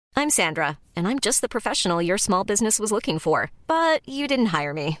I'm Sandra, and I'm just the professional your small business was looking for. But you didn't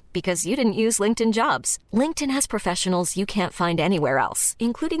hire me because you didn't use LinkedIn Jobs. LinkedIn has professionals you can't find anywhere else,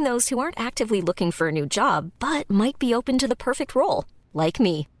 including those who aren't actively looking for a new job, but might be open to the perfect role, like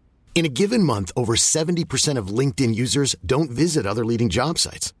me. In a given month, over 70% of LinkedIn users don't visit other leading job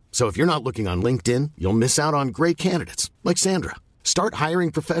sites. So if you're not looking on LinkedIn, you'll miss out on great candidates like Sandra. Start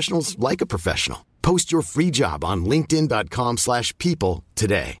hiring professionals like a professional. Post your free job on linkedin.com/people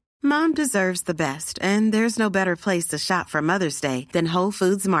today. Mom deserves the best, and there's no better place to shop for Mother's Day than Whole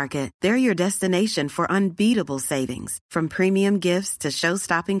Foods Market. They're your destination for unbeatable savings, from premium gifts to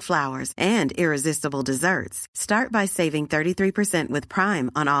show-stopping flowers and irresistible desserts. Start by saving 33% with Prime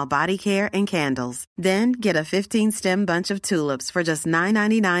on all body care and candles. Then get a 15-stem bunch of tulips for just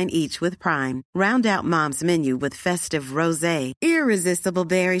 $9.99 each with Prime. Round out Mom's menu with festive rosé, irresistible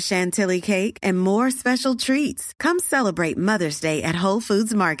berry chantilly cake, and more special treats. Come celebrate Mother's Day at Whole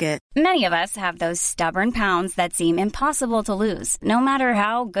Foods Market. Many of us have those stubborn pounds that seem impossible to lose, no matter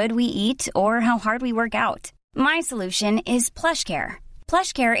how good we eat or how hard we work out. My solution is PlushCare.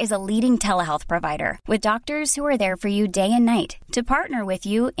 PlushCare is a leading telehealth provider with doctors who are there for you day and night to partner with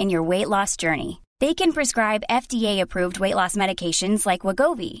you in your weight loss journey. They can prescribe FDA-approved weight loss medications like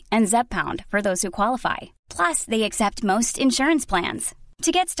Wegovy and Zepbound for those who qualify. Plus, they accept most insurance plans.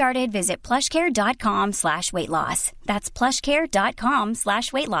 To get started, visit plushcare.com/weightloss. That's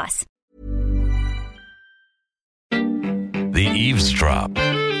plushcare.com/weightloss. The Eavesdrop.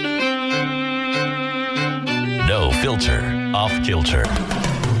 No filter, off kilter.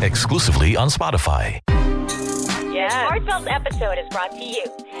 Exclusively on Spotify. Yes. This heartfelt episode is brought to you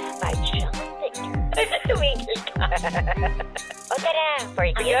by Jill Victor. Okay, for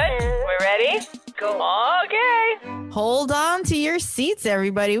you. We're ready? Go. Okay. Hold on to your seats,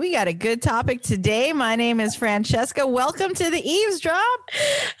 everybody. We got a good topic today. My name is Francesca. Welcome to the Eavesdrop.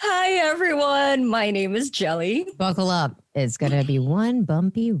 Hi, everyone. My name is Jelly. Buckle up. It's going to be one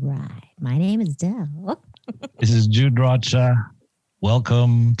bumpy ride. My name is Del. This is Jude Rocha.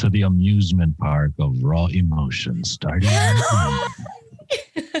 Welcome to the amusement park of raw emotions. Starting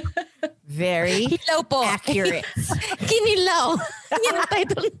very accurate. Kinilaw. Yan ang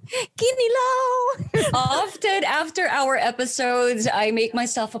title. Kinilaw. Often after our episodes, I make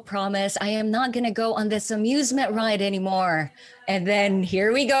myself a promise. I am not going to go on this amusement ride anymore. And then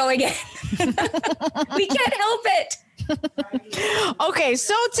here we go again. We can't help it. Okay,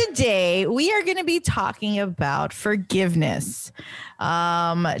 so today we are going to be talking about forgiveness.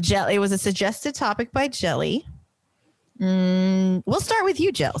 Jelly, it was a suggested topic by Jelly. We'll start with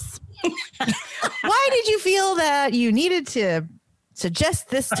you, Jels. Why did you feel that you needed to suggest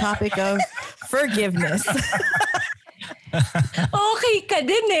this topic of forgiveness? Okay ka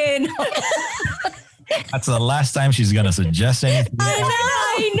din eh. That's the last time she's going to suggest anything.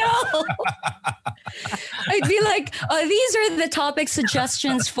 I know. I'd be like, these are the topic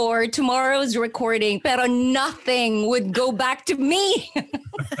suggestions for tomorrow's recording, pero nothing would go back to me.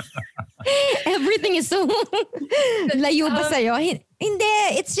 Everything is so layo ba sa'yo?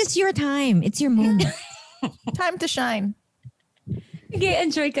 Hindi, it's just your time. It's your moment. Time to shine. Okay,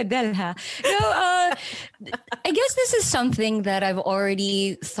 enjoy ka Del, ha? No, I guess this is something that I've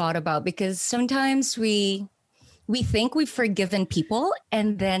already thought about because sometimes we think we've forgiven people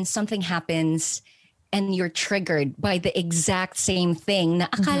and then something happens and you're triggered by the exact same thing na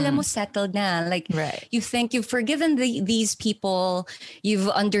akala mo settled na. Like, right. You think you've forgiven these people, you've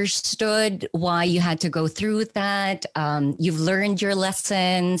understood why you had to go through that, you've learned your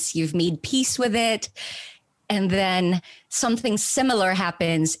lessons, you've made peace with it, and then something similar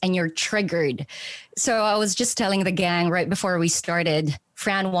happens and you're triggered. So I was just telling the gang right before we started,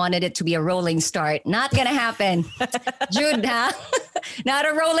 Fran wanted it to be a rolling start. Not gonna happen. Jude, ha? Not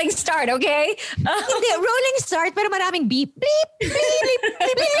a rolling start, okay? Hindi, rolling start, pero maraming beep. Bleep, bleep, bleep,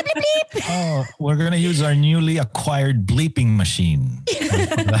 bleep, bleep, bleep, bleep. Oh, we're going to use our newly acquired bleeping machine.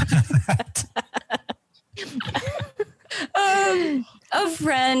 A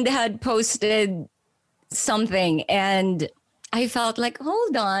friend had posted something and I felt like,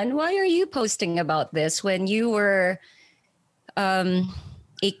 hold on, why are you posting about this when you were a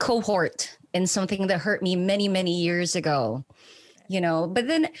cohort in something that hurt me many, many years ago? You know, but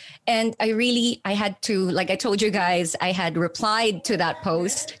then, and I had to, like I told you guys, I had replied to that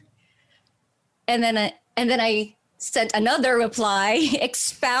post. And then I sent another reply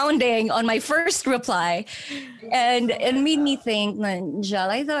expounding on my first reply. And it made me think, Jal,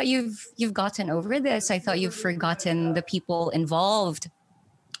 I thought you've gotten over this. I thought you've forgotten the people involved.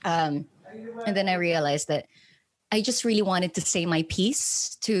 And then I realized that I just really wanted to say my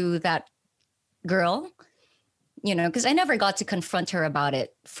piece to that girl. because I never got to confront her about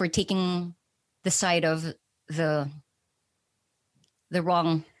it for taking the side of the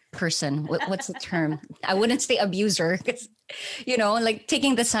wrong person. What's the term? I wouldn't say abuser. Like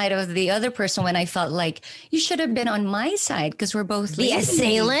taking the side of the other person when I felt like you should have been on my side because we're both the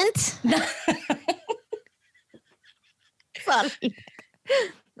assailant. Sorry.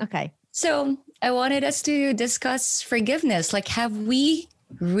 Okay. So I wanted us to discuss forgiveness. Like, have we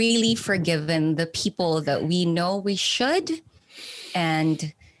really forgiven the people that we know we should?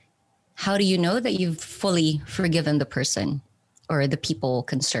 And how do you know that you've fully forgiven the person or the people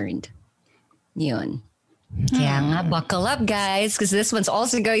concerned? Yun. Kaya nga, buckle up, guys, because this one's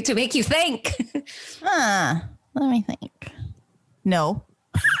also going to make you think. Let me think. No.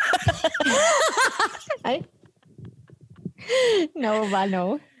 No, ba,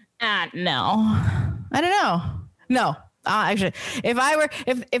 no. No. I don't know. No. Actually, if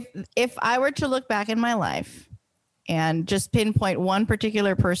I were to look back in my life and just pinpoint one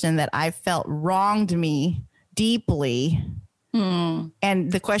particular person that I felt wronged me deeply, and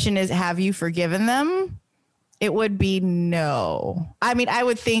the question is, have you forgiven them? It would be no. I mean, I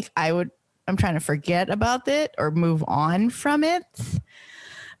would think I'm trying to forget about it or move on from it.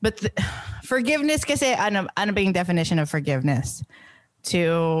 But forgiveness, kasi ano bang definition of forgiveness?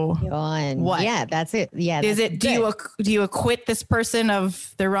 To Yun. what? Yeah, that's it. Yeah. Is it, do you acquit this person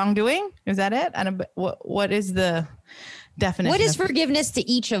of their wrongdoing? Is that it? What is the definition? What is forgiveness to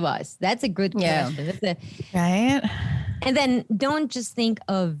each of us? That's a good question. Right. And then don't just think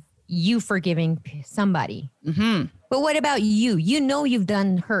of you forgiving somebody. Mm-hmm. But what about you? You've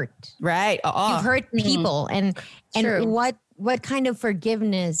done hurt. Right. You've hurt people. And what kind of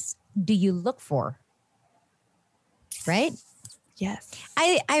forgiveness do you look for? Right? Yes.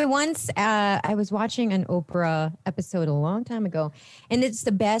 I once I was watching an Oprah episode a long time ago, and it's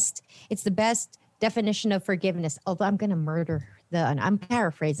the best definition of forgiveness. Although I'm gonna murder I'm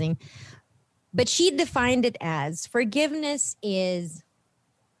paraphrasing, but she defined it as forgiveness is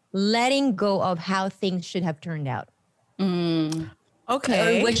letting go of how things should have turned out.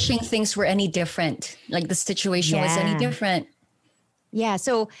 Okay. Or wishing things were any different, like the situation was any different. Yeah.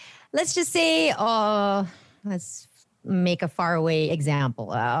 So let's just say, let's make a faraway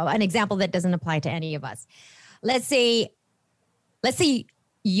example, an example that doesn't apply to any of us. Let's say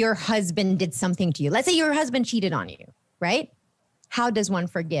your husband did something to you. Let's say your husband cheated on you, right? How does one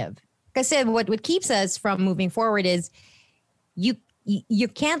forgive? Because what keeps us from moving forward is you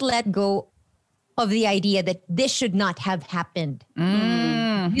can't let go of the idea that this should not have happened.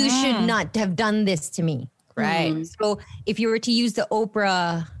 Mm-hmm. You should not have done this to me. Right. Mm-hmm. So if you were to use the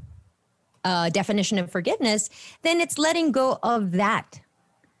Oprah definition of forgiveness, then it's letting go of that.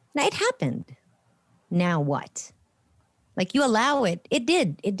 Now it happened. Now what? Like you allow it. It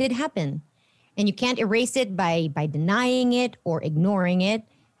did happen. And you can't erase it by denying it or ignoring it.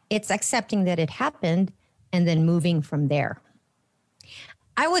 It's accepting that it happened and then moving from there.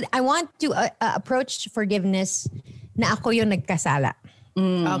 I want to approach forgiveness na ako yung nagkasala.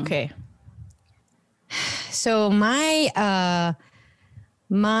 Okay. So my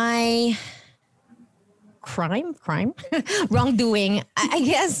crime, wrongdoing, I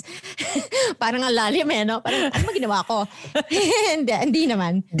guess, parang ang lalim no? Parang, ano ginawa ko? Hindi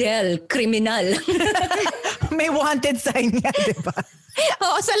naman. Del, kriminal. May wanted sign niya, di ba?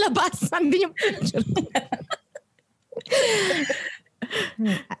 Oo, sa labas. Andun yung picture.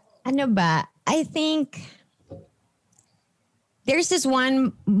 Ano ba? I think there's this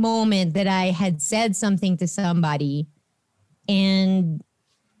one moment that I had said something to somebody and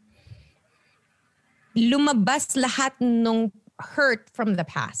lumabas lahat nung hurt from the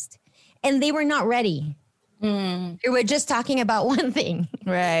past. And they were not ready. They were just talking about one thing.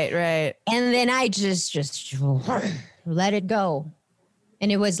 Right. And then I just let it go.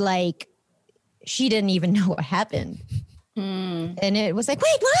 And it was like, she didn't even know what happened. And it was like,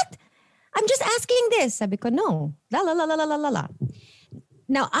 wait, what? I'm just asking this. Sabi ko, no. La.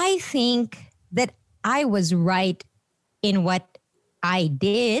 Now, I think that I was right in what I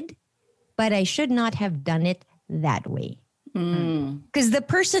did, but I should not have done it that way. Because the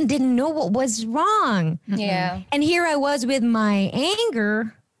person didn't know what was wrong. Yeah. And here I was with my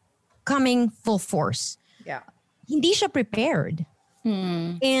anger coming full force. Yeah. Hindi siya prepared.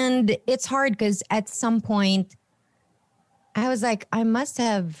 And it's hard because at some point, I was like, I must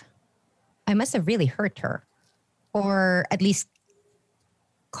have really hurt her, or at least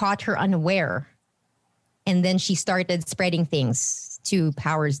caught her unaware. And then she started spreading things to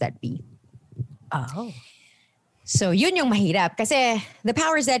powers that be. Oh. So yun yung mahirap. Kasi the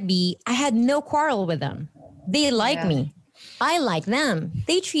powers that be, I had no quarrel with them. They like me. I like them.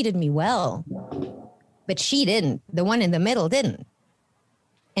 They treated me well. but she didn't. The one in the middle didn't.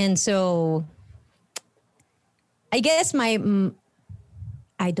 And so I guess I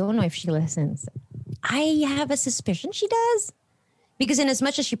don't know if she listens. I have a suspicion she does. Because in as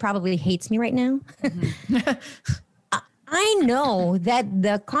much as she probably hates me right now, I know that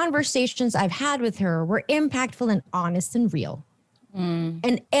the conversations I've had with her were impactful and honest and real.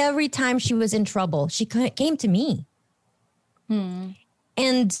 And every time she was in trouble, she came to me.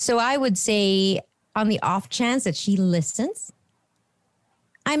 And so I would say, on the off chance that she listens,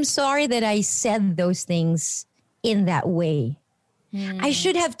 I'm sorry that I said those things in that way. I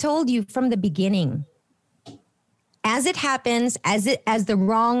should have told you from the beginning. As it happens, as the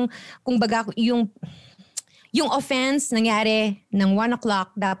wrong, kumbaga, yung offense nangyari ng 1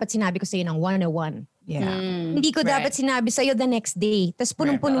 o'clock, dapat sinabi ko sa'yo ng 1:01. Yeah. Hindi ko dapat sinabi sa'yo the next day. Tas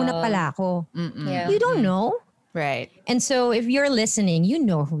punong-puno na pala ako. Yeah. You don't know. Right. And so if you're listening, you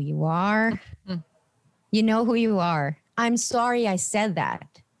know who you are. You know who you are. I'm sorry I said that.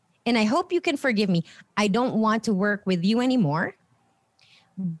 And I hope you can forgive me. I don't want to work with you anymore.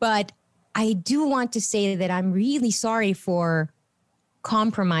 But I do want to say that I'm really sorry for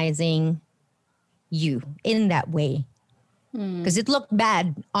compromising you in that way. Because it looked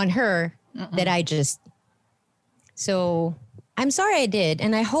bad on her that I just... So I'm sorry I did.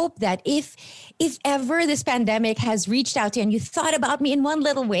 And I hope that if ever this pandemic has reached out to you and you thought about me in one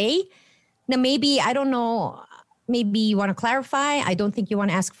little way, now maybe, I don't know, maybe you want to clarify. I don't think you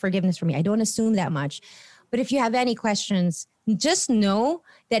want to ask forgiveness from me. I don't assume that much. But if you have any questions, just know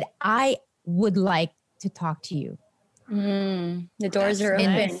that I would like to talk to you. The doors are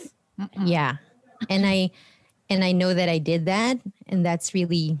open. Yeah. And I know that I did that. And that's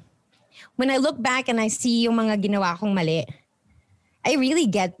really, when I look back and I see yung mga ginawa kong mali, I really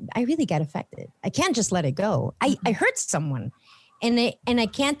get affected. I can't just let it go. I hurt someone. And I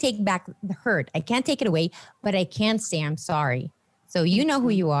can't take back the hurt. I can't take it away, but I can't say I'm sorry. So you know who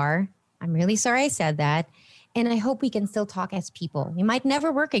you are. I'm really sorry I said that. And I hope we can still talk as people. We might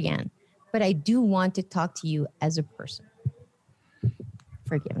never work again, but I do want to talk to you as a person.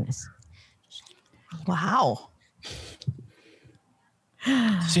 Forgiveness. Wow.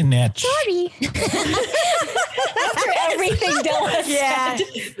 Sinetch. Sorry. After everything Della Yeah. said,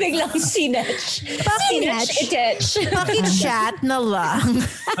 biglang sinetch. Sinetch. Paki-chat na lang.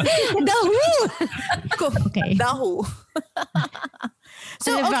 The who? Okay. The who.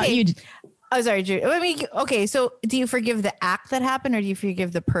 So, What about okay. you? Oh, sorry, Jude. I mean, okay, so do you forgive the act that happened or do you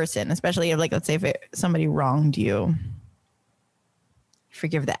forgive the person? Especially if, like, let's say if somebody wronged you.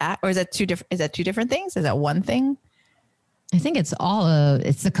 Forgive the act? Or is that two different things? Is that one thing? I think it's all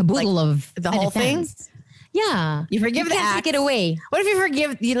it's the caboodle of the whole thing. Yeah, You forgive the can't act. take it away. What if you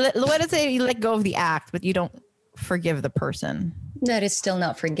forgive? What if you let go of the act, but you don't forgive the person? That is still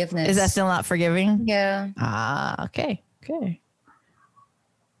not forgiveness. Is that still not forgiving? Yeah. Ah, okay.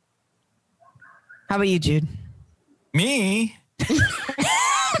 How about you, Jude? Me?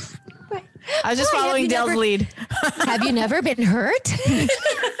 I was just following Dell's lead. Have you never been hurt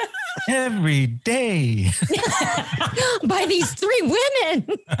Every day. by these 3 women?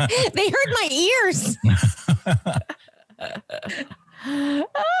 They hurt my ears.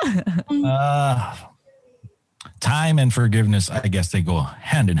 Time and forgiveness, I guess they go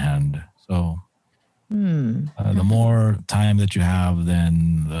hand in hand. So the more time that you have,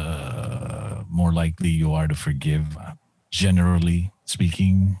 then the more likely you are to forgive, generally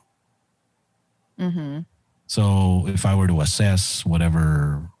speaking. So if I were to assess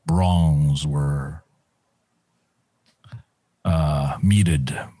whatever wrongs were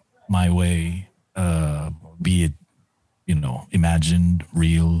meted my way, be it, imagined,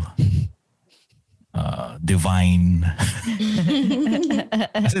 real, divine.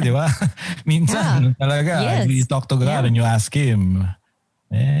 Kasi di ba? Minsan talaga, Yes. you talk to God and you ask Him,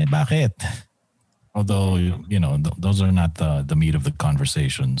 bakit? Although, those are not the meat of the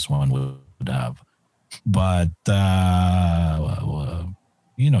conversations one would have. But,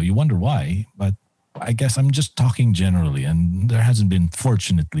 you wonder why. But I guess I'm just talking generally. And there hasn't been,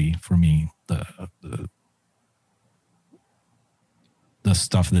 fortunately for me, the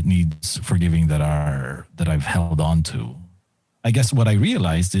stuff that needs forgiving that I've held on to. I guess what I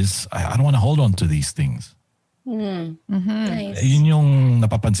realized is I don't want to hold on to these things. Nice. Yun yung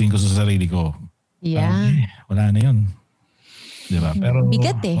napapansin ko sa sarili ko. Yeah. Wala na yun. Diba? Pero,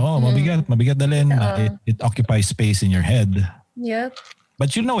 Bigat eh. Mabigat. Mabigat dalhin. It occupies space in your head. Yep.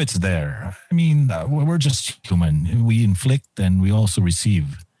 But it's there. I mean, we're just human. We inflict and we also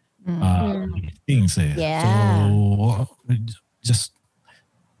receive things. Yeah. So, just,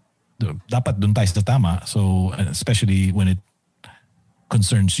 dapat dun tayo sa tama. So, especially when it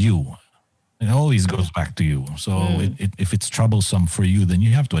concerns you. It always goes back to you. So if it's troublesome for you, then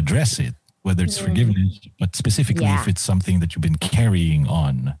you have to address it, whether it's forgiveness, but specifically if it's something that you've been carrying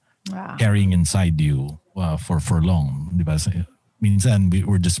on, carrying inside you for long. Di ba? Minsan,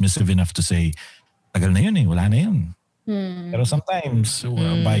 we're dismissive enough to say, tagal na yun eh, wala na yun. Pero sometimes,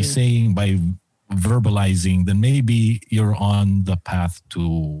 by verbalizing, then maybe you're on the path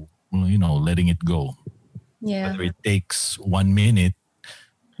to, letting it go. Yeah. Whether it takes 1 minute,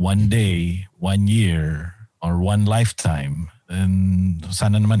 1 day, 1 year, or 1 lifetime, and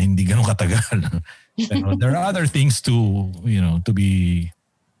sana naman hindi ganun katagal. Pero there are other things to be.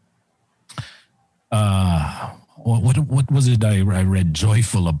 What was it I read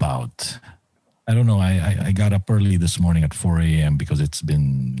joyful about? I don't know. I got up early this morning at 4 a.m. because it's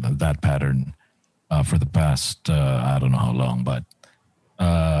been that pattern for the past I don't know how long, but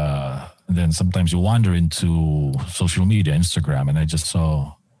then sometimes you wander into social media, Instagram, and I just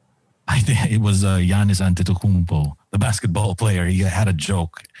saw. I think it was Giannis Antetokounmpo, the basketball player. He had a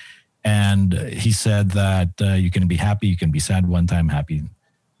joke, and he said that you can be happy, you can be sad one time, happy,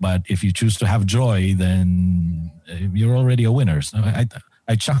 but if you choose to have joy, then you're already a winner. So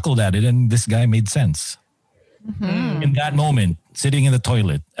I chuckled at it, and this guy made sense. In that moment, sitting in the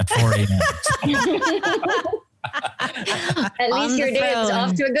toilet at 4 a.m. At least your day is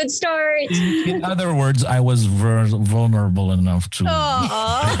off to a good start. In other words, I was vulnerable enough to let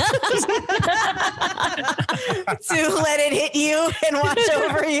it hit you and watch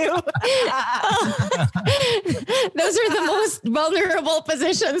over you. Those are the most vulnerable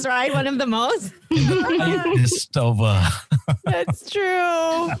positions, right? One of the most. That's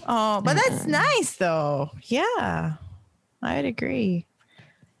true. Oh, but that's nice though. Yeah, I'd agree.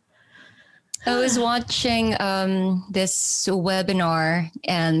 I was watching this webinar,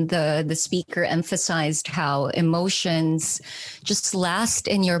 and the speaker emphasized how emotions just last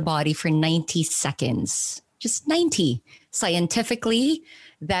in your body for 90 seconds. Just 90. Scientifically,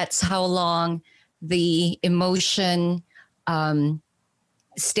 that's how long the emotion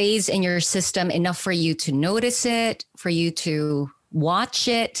stays in your system, enough for you to notice it, for you to watch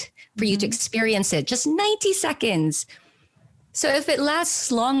it, for you to experience it. Just 90 seconds. So if it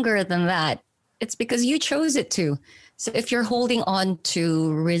lasts longer than that, it's because you chose it to. So if you're holding on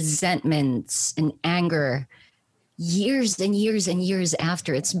to resentments and anger years and years and years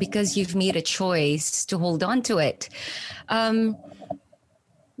after, it's because you've made a choice to hold on to it. I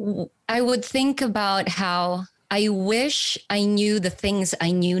would think about how I wish I knew the things I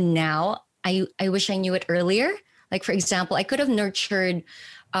knew now. I wish I knew it earlier. Like, for example, I could have nurtured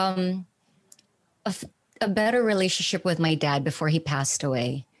a better relationship with my dad before he passed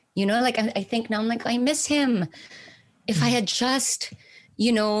away. I think now I'm like, I miss him. If I had just,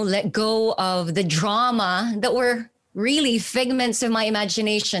 let go of the drama that were really figments of my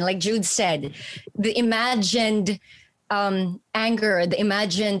imagination, like Jude said, the imagined anger, the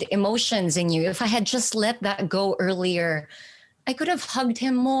imagined emotions in you. If I had just let that go earlier, I could have hugged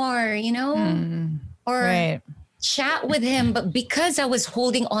him more, or chat with him. But because I was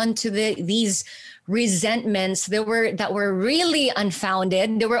holding on to these resentments that were really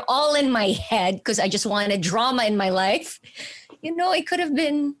unfounded, they were all in my head because I just wanted drama in my life, it could have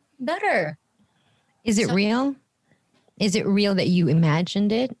been better. Is it real? Is it real that you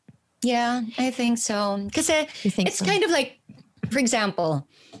imagined it? Yeah, I think so. Because it's kind of like, for example,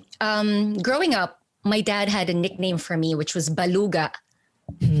 growing up, my dad had a nickname for me, which was Baluga,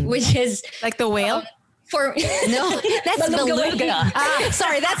 which is like the whale. No, that's beluga.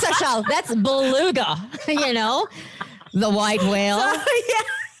 Sorry, that's a shell. That's beluga. The white whale.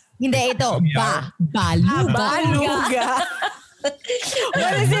 Hindi ito. Baluga. Baluga. What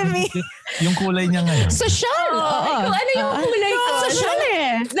does it mean? Yung kulay niya ngayon. Social. Ano yung kulay ko? Social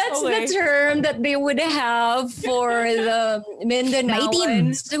eh. That's the term that they would have for the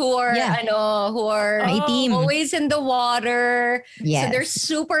Mindanaoans who are always in the water. Yes. So they're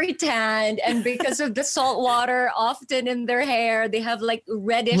super tanned, and because of the salt water, often in their hair, they have like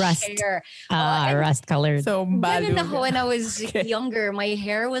reddish hair. Rust colored. So when I was younger, my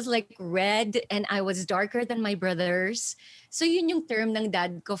hair was like red and I was darker than my brothers. So yun yung term ng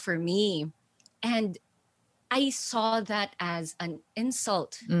dad ko for me. And I saw that as an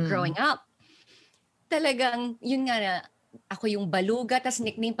insult growing up. Talagang, yun nga na, ako yung baluga, tas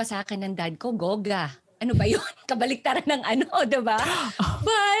nickname pa sa akin ng dad ko, Goga. Ano ba yun? Kabaliktaran ng diba?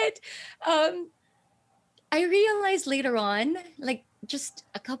 But I realized later on, like just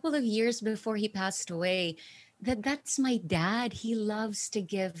a couple of years before he passed away, that's my dad. He loves to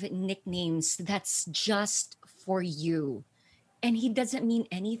give nicknames that's just for you. And he doesn't mean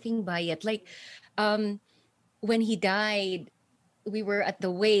anything by it. Like when he died, we were at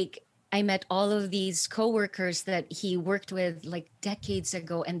the wake I met all of these coworkers that he worked with like decades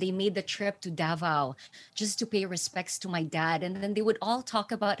ago, and they made the trip to Davao just to pay respects to my dad. And then they would all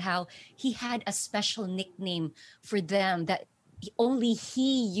talk about how he had a special nickname for them that only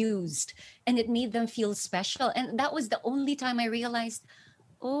he used, and it made them feel special. And that was the only time I realized,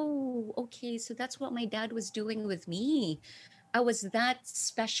 oh, okay, so that's what my dad was doing with me. I was that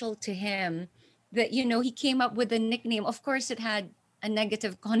special to him that, he came up with a nickname. Of course, it had a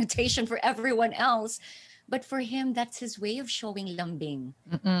negative connotation for everyone else, but for him, that's his way of showing lambing.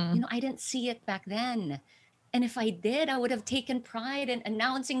 I didn't see it back then. And if I did, I would have taken pride in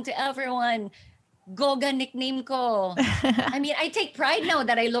announcing to everyone, Goga nickname ko. I mean, I take pride now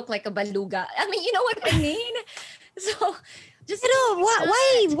that I look like a baluga. I mean, you know what I mean? So just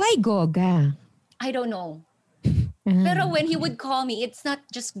why Goga? I don't know. Pero when he would call me, it's not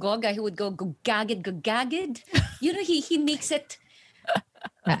just Goga. He would go gagid. He makes it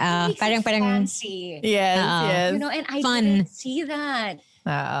parang fancy. Yes. And I fun. didn't see that.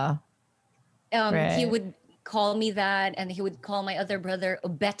 Right. He would call me that, and he would call my other brother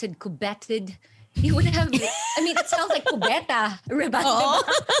Obeted Kubeted. He would have, it sounds like Kubeta.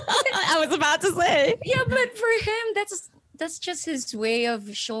 I was about to say. Yeah, but for him, that's just his way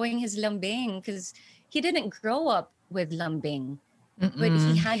of showing his lambing, because he didn't grow up with lambing, but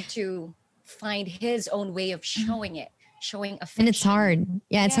he had to find his own way of showing it, showing affection. And it's hard.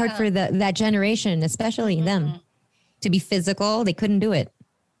 Yeah, it's hard for that generation, especially them, to be physical. They couldn't do it.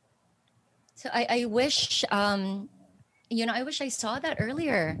 So I wish, I wish I saw that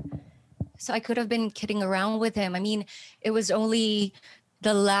earlier. So I could have been kidding around with him. I mean, it was only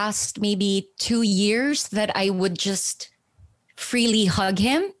the last maybe 2 years that I would just freely hug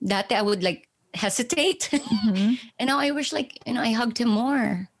him. That day I would hesitate. And now I wish I hugged him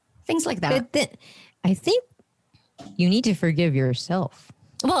more. Things like that. But I think you need to forgive yourself.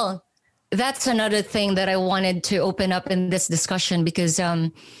 Well, that's another thing that I wanted to open up in this discussion, because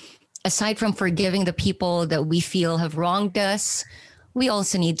aside from forgiving the people that we feel have wronged us, we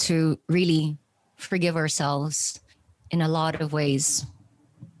also need to really forgive ourselves in a lot of ways.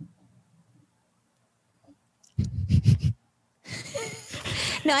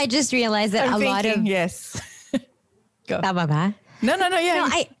 No, I just realized that lot of... Yes. Go. Tama ba? No, yeah.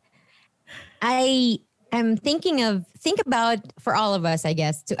 No, I am think about, for all of us, I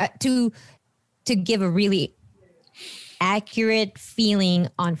guess, to give a really accurate feeling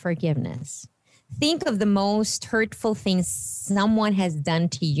on forgiveness. Think of the most hurtful things someone has done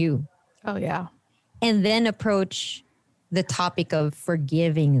to you. Oh, yeah. And then approach the topic of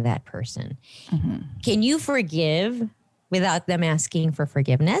forgiving that person. Can you forgive without them asking for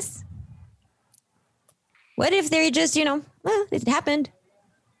forgiveness? What if they're just, well, it happened.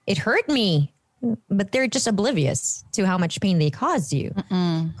 It hurt me. But they're just oblivious to how much pain they caused you.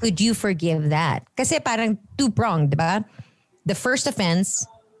 Could you forgive that? Kasi parang two-pronged, diba? The first offense,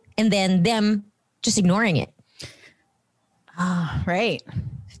 and then them just ignoring it. Right.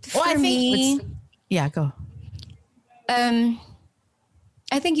 Well, I think... Yeah, go.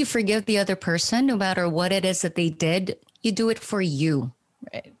 I think you forgive the other person no matter what it is that they did. You do it for you.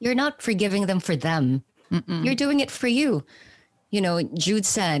 Right. You're not forgiving them for them. You're doing it for you. Jude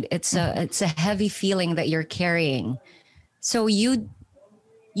said it's a heavy feeling that you're carrying. So you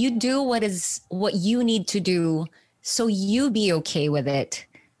do what you need to do so you be okay with it.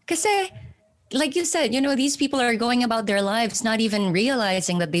 Kasi, like you said, these people are going about their lives not even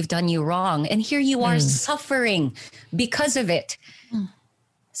realizing that they've done you wrong. And here you are suffering because of it.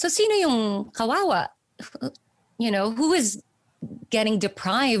 So sino yung kawawa? Who is getting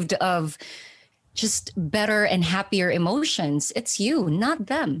deprived of just better and happier emotions? It's you, not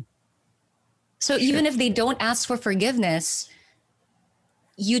them. So even if they don't ask for forgiveness,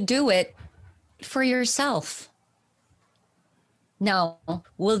 you do it for yourself. Now,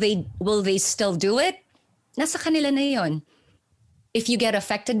 will they still do it? Nasa kanila na yun. If you get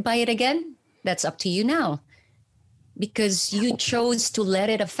affected by it again, that's up to you now. Because you chose to let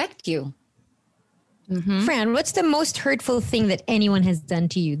it affect you. Fran, what's the most hurtful thing that anyone has done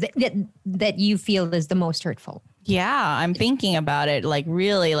to you that you feel is the most hurtful? Yeah, I'm thinking about it,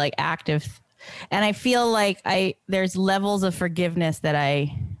 really active. And I feel like there's levels of forgiveness that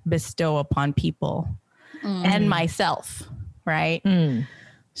I bestow upon people and myself, right?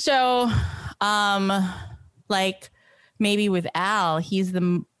 So, maybe with Al, he's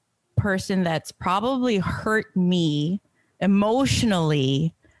the person that's probably hurt me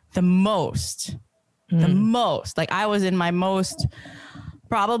emotionally the most. The most. I was in my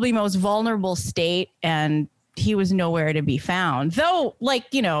probably most vulnerable state, and he was nowhere to be found. Though,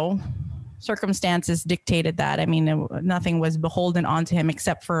 circumstances dictated that. I mean, nothing was beholden onto him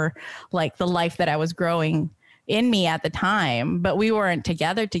except for like the life that I was growing in me at the time, but we weren't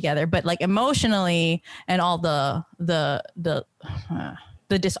together, but like emotionally and all the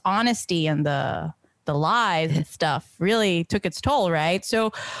dishonesty and the lies and stuff really took its toll. Right.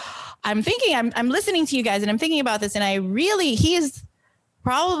 So I'm thinking, I'm listening to you guys and I'm thinking about this, and he is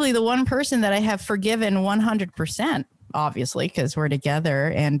probably the one person that I have forgiven 100%, obviously, because we're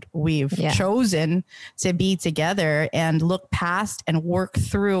together and we've chosen to be together and look past and work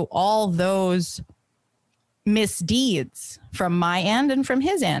through all those misdeeds from my end and from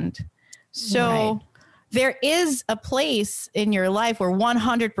his end. So there is a place in your life where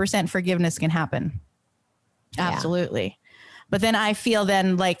 100% forgiveness can happen. Absolutely. But then I feel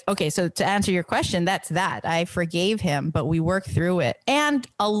then like, okay, so to answer your question, that's that. I forgave him, but we worked through it. And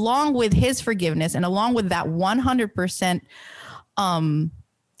along with his forgiveness and along with that 100%,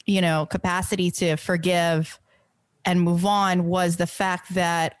 capacity to forgive and move on was the fact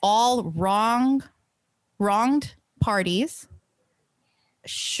that all wronged parties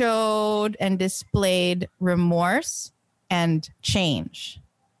showed and displayed remorse and change.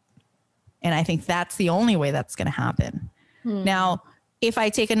 And I think that's the only way that's going to happen. Now, if I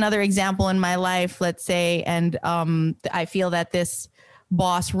take another example in my life, let's say, and I feel that this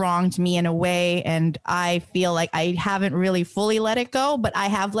boss wronged me in a way and I feel like I haven't really fully let it go, but I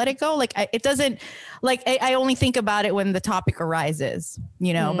have let it go. Like it doesn't, like I only think about it when the topic arises,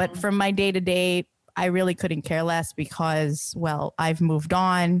 but from my day to day, I really couldn't care less because, well, I've moved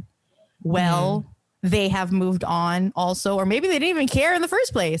on. Well, they have moved on also, or maybe they didn't even care in the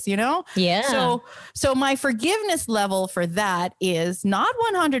first place, Yeah. So my forgiveness level for that is not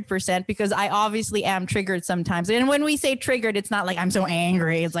 100% because I obviously am triggered sometimes. And when we say triggered, it's not like I'm so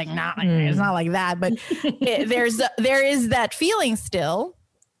angry. It's like, it's not like that, but there is that feeling still.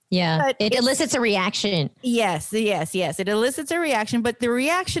 Yeah. But it elicits a reaction. Yes. It elicits a reaction, but the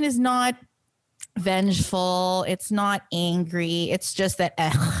reaction is not vengeful. It's not angry. It's just that,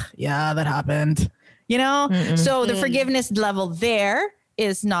 that happened. So the forgiveness level there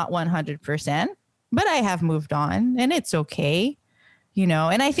is not 100%, but I have moved on and it's okay,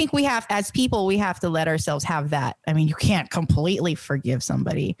 and I think we have, as people, we have to let ourselves have that. I mean, you can't completely forgive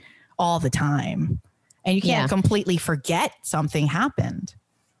somebody all the time and you can't completely forget something happened.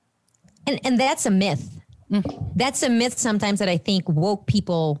 And that's a myth. That's a myth sometimes that I think woke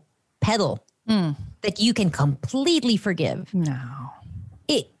people peddle that you can completely forgive. No.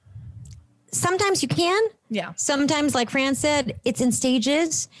 Sometimes you can. Yeah. Sometimes, like Fran said, it's in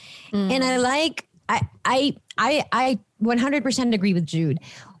stages. And I 100% agree with Jude.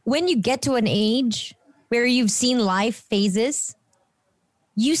 When you get to an age where you've seen life phases,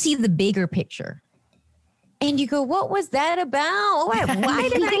 you see the bigger picture. And you go, what was that about? Why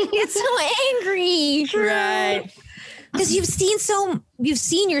did I get so angry? Right. Because you've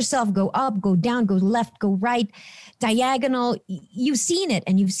seen yourself go up, go down, go left, go right, diagonal. You've seen it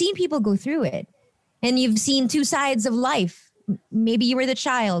and you've seen people go through it. And you've seen two sides of life. Maybe you were the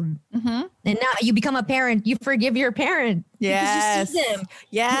child. And now you become a parent. You forgive your parent. Yes. Because you see them.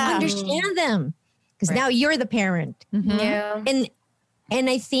 Yeah. You understand them. Because now you're the parent. Yeah. And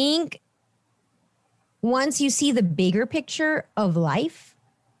I think once you see the bigger picture of life,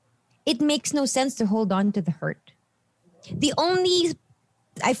 it makes no sense to hold on to the hurt.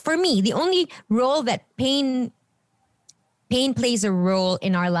 For me, the only role that pain plays a role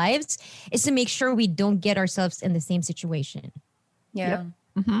in our lives is to make sure we don't get ourselves in the same situation. Yeah.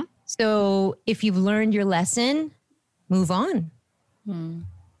 Yep. So if you've learned your lesson, move on.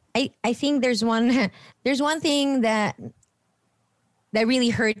 I think there's one thing that really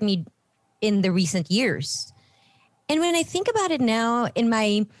hurt me in the recent years. And when I think about it now,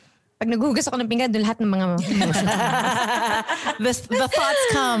 pag naghugas ako ng pinggan, doon lahat ng mga emotions. The thoughts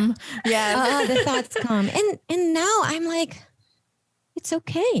come. Yeah. The thoughts come. And now I'm like, it's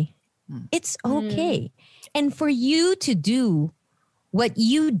okay. It's okay. And for you to do what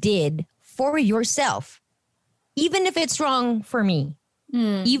you did for yourself, even if it's wrong for me,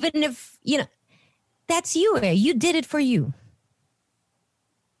 even if, that's you. You did it for you.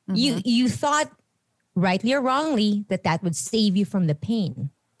 You thought, rightly or wrongly, that would save you from the pain.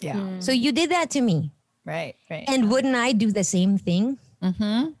 Yeah. So you did that to me. Right. And wouldn't I do the same thing?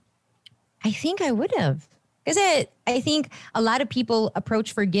 I think I would have. Because I think a lot of people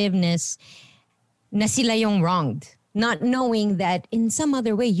approach forgiveness na sila yung wronged, not knowing that in some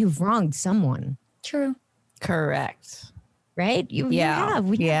other way you've wronged someone. True. Correct. Right? We have.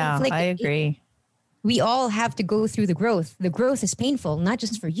 Like, I agree. We all have to go through the growth. The growth is painful, not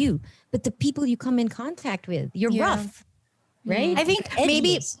just for you, but the people you come in contact with. You're rough. right? I think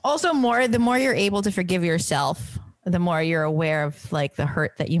maybe also the more you're able to forgive yourself, the more you're aware of like the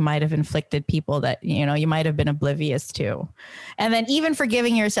hurt that you might have inflicted people that, you know, you might have been oblivious to. And then even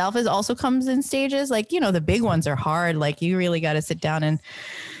forgiving yourself also comes in stages. Like, you know, the big ones are hard. Like you really got to sit down and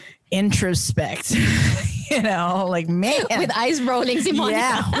introspect, you know, like, man, with eyes rolling, Simone.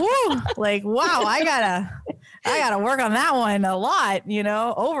 Yeah. Woo, like, wow, I gotta work on that one a lot, you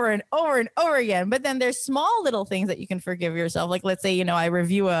know, over and over and over again. But then there's small little things that you can forgive yourself. Like, let's say, you know, I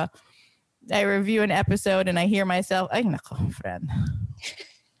review an episode and I hear myself, ay nako, friend,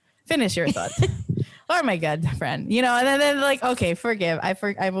 finish your thought. Oh my God, friend, you know, and then like, okay, forgive.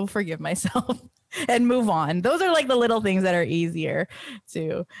 I will forgive myself and move on. Those are like the little things that are easier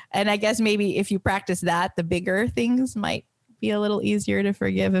to. And I guess maybe if you practice that, the bigger things might be a little easier to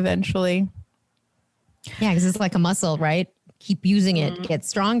forgive eventually. Yeah, because it's like a muscle, right? Keep using it, get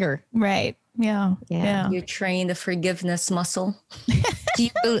stronger. Right. Yeah. You train the forgiveness muscle. Do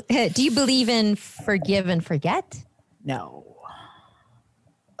you believe in forgive and forget? No.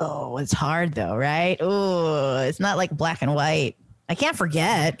 Oh, it's hard though, right? Oh, it's not like black and white. I can't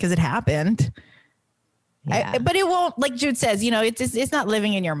forget because it happened. Yeah. But it won't, like Jude says, you know, it's not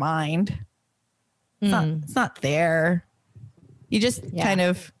living in your mind. It's not there. You just kind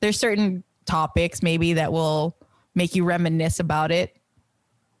of, there's certain topics maybe that will make you reminisce about it.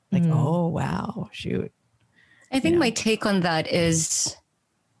 Like, oh, wow, shoot. I think my take on that is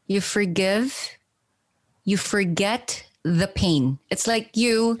you forgive, you forget the pain. It's like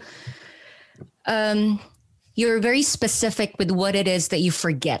you're very specific with what it is that you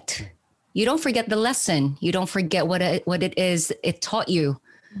forget. You don't forget the lesson. You don't forget what it is it taught you.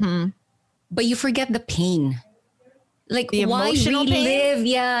 Mm-hmm. But you forget the pain. Like the why emotional relive? pain?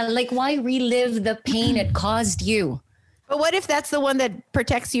 Yeah, like why relive the pain it caused you? But what if that's the one that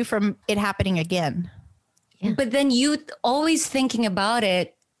protects you from it happening again? Yeah. But then you always thinking about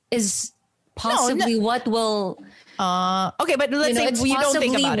it is possibly what will. Okay, but let's say you don't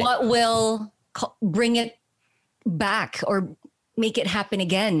think about it. What will bring it back or make it happen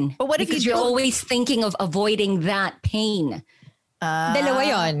again? But what if you're always thinking of avoiding that pain? Dalawa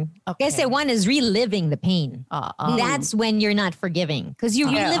yun. Okay. Kasi one is reliving the pain. That's when you're not forgiving. Because you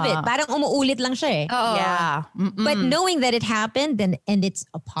relive it. Parang umuulit lang siya eh. Yeah. But knowing that it happened and it's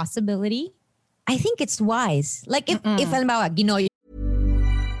a possibility, I think it's wise. Like if halimbawa, ginoy.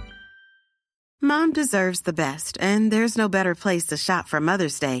 Mom deserves the best, and there's no better place to shop for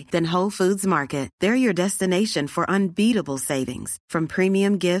Mother's Day than Whole Foods Market. They're your destination for unbeatable savings, from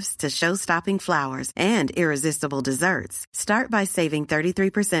premium gifts to show-stopping flowers and irresistible desserts. Start by saving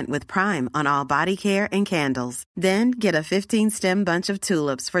 33% with Prime on all body care and candles. Then get a 15-stem bunch of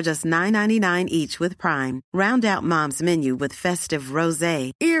tulips for just $9.99 each with Prime. Round out Mom's menu with festive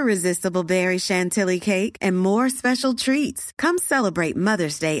rosé, irresistible berry chantilly cake, and more special treats. Come celebrate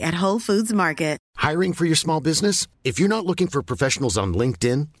Mother's Day at Whole Foods Market. Hiring for your small business? If you're not looking for professionals on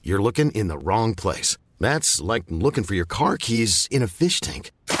LinkedIn, you're looking in the wrong place. That's like looking for your car keys in a fish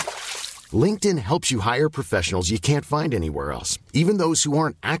tank. LinkedIn helps you hire professionals you can't find anywhere else, even those who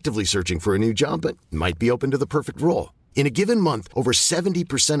aren't actively searching for a new job but might be open to the perfect role. In a given month, over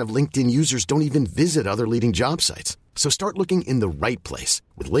 70% of LinkedIn users don't even visit other leading job sites. So start looking in the right place.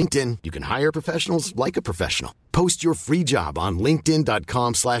 With LinkedIn, you can hire professionals like a professional. Post your free job on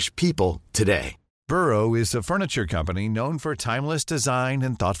linkedin.com/people today. Burrow is a furniture company known for timeless design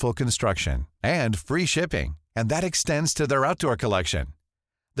and thoughtful construction and free shipping. And that extends to their outdoor collection.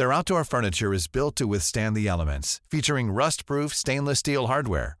 Their outdoor furniture is built to withstand the elements, featuring rust-proof stainless steel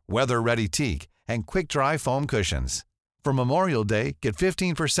hardware, weather-ready teak, and quick-dry foam cushions. For Memorial Day, get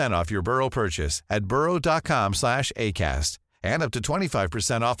 15% off your Burrow purchase at burrow.com/ACAST and up to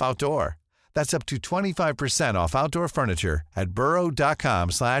 25% off outdoor. That's up to 25% off outdoor furniture at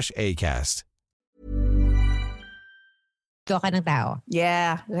burrow.com/ACAST. Ka ng tao.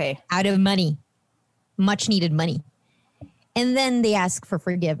 Yeah. Okay. Out of money. Much needed money. And then they ask for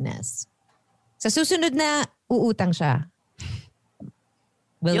forgiveness. Sa susunod na uutang siya.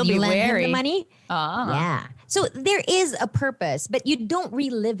 Will You'll you be lend wary. him the money? Yeah. So there is a purpose, but you don't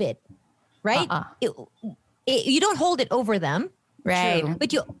relive it, right? You don't hold it over them. Right. True.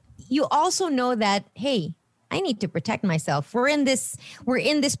 But you also know that, hey, I need to protect myself. We're in this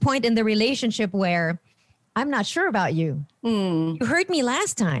point in the relationship where I'm not sure about you. You hurt me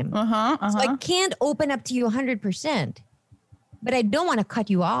last time. So I can't open up to you 100%. But I don't want to cut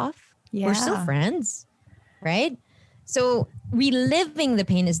you off. Yeah. We're still friends, right? So reliving the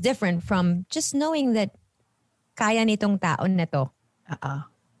pain is different from just knowing that kaya nitong tao na to.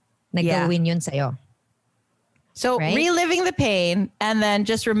 Nagawin yun sa'yo. So right? Reliving the pain and then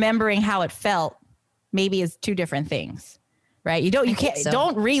just remembering how it felt maybe is two different things. right? You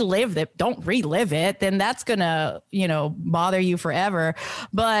don't relive it. Don't relive it. Then that's gonna, bother you forever.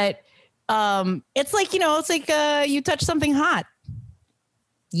 But it's like, you touch something hot.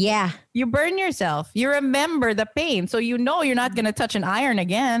 Yeah. You burn yourself. You remember the pain. So you're not going to touch an iron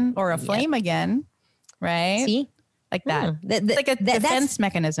again or a flame again. Right? See? Like that. It's like a defense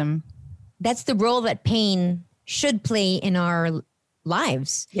mechanism. That's the role that pain should play in our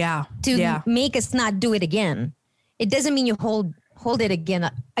lives. Yeah. To make us not do it again. It doesn't mean you hold it again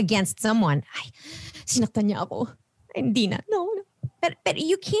against someone. Ay, sinaktan niya ako. Hindi na. No. But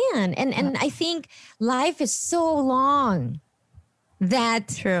you can. And I think life is so long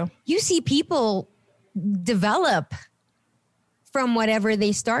that you see people develop from whatever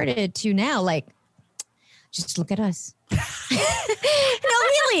they started to now. Like, just look at us. No,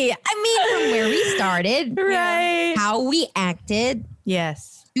 really. I mean, from where we started, right? How we acted,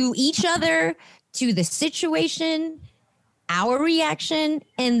 yes, to each other, to the situation, our reaction,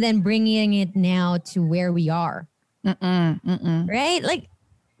 and then bringing it now to where we are. Right? Like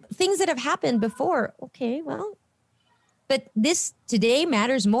things that have happened before. Okay, well, but this today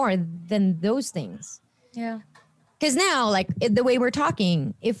matters more than those things. Yeah. Because now, like the way we're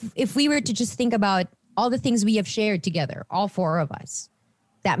talking, if we were to just think about all the things we have shared together, all four of us,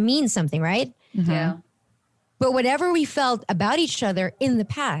 that means something, right? Mm-hmm. Yeah. But whatever we felt about each other in the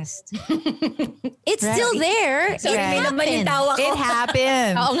past, it's still there. Sorry, it happened. It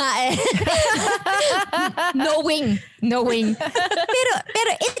happened. Oo nga eh. Knowing. Pero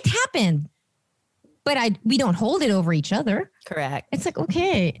it happened. But we don't hold it over each other. Correct. It's like,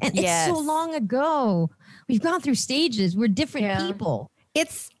 okay. And it's so long ago. We've gone through stages. We're different people.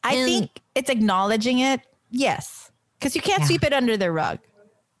 I think it's acknowledging it. Yes. Because you can't sweep it under the rug.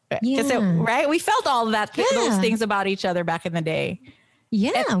 Right? We felt all of that, those things about each other back in the day.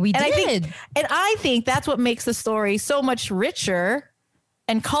 Yeah, we did. I think that's what makes the story so much richer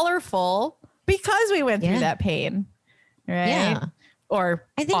and colorful because we went through that pain. Right? Yeah. Or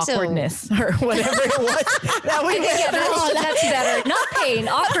I think awkwardness or whatever it was that we went through. That's better. Not pain,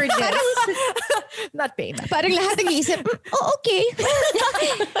 awkwardness. Not pain. Parang lahat nag-iisip, okay.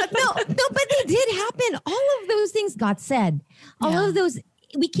 No, but they did happen. All of those things got said. All of those,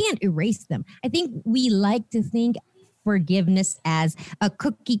 we can't erase them. I think we like to think forgiveness as a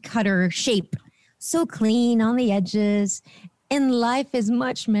cookie cutter shape. So clean on the edges. And life is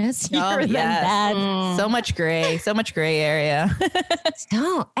much messier than that. So much gray area.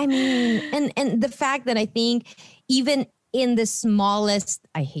 So, I mean, and the fact that I think even in the smallest,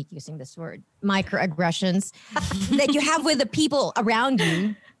 I hate using this word, microaggressions that you have with the people around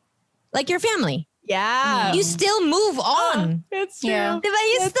you, like your family. Yeah. You still move on. It's true. Yeah.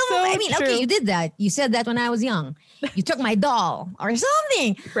 Okay, you did that. You said that when I was young. You took my doll or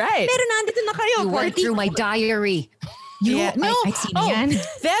something. Right. Pero nandito na kayo. You went through my diary. I've seen yan.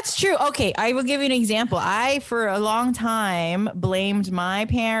 That's true. Okay, I will give you an example. I, for a long time, blamed my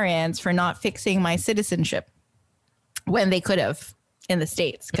parents for not fixing my citizenship when they could have in the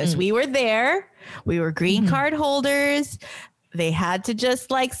States because we were there. We were green card holders. They had to just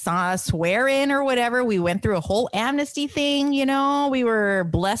like swear in or whatever. We went through a whole amnesty thing. We were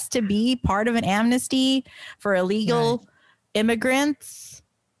blessed to be part of an amnesty for illegal immigrants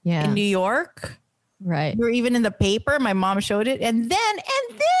in New York. Right. We were even in the paper. My mom showed it. And then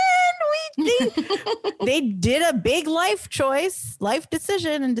they did a big life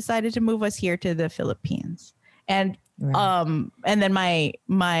decision and decided to move us here to the Philippines. And then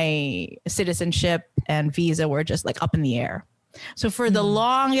my citizenship and visa were just like up in the air. So for the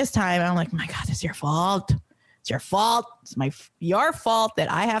longest time, I'm like, my God, it's your fault. It's your fault. It's your fault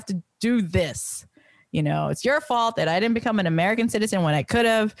that I have to do this. It's your fault that I didn't become an American citizen when I could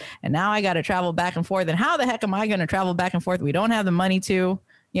have. And now I got to travel back and forth. And how the heck am I going to travel back and forth? We don't have the money to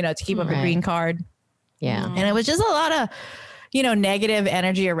keep up a green card. Yeah. And it was just a lot of, negative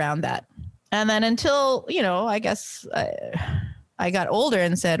energy around that. And then until, I guess I got older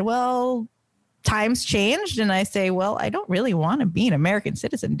and said, well, times changed. And I say, well, I don't really want to be an American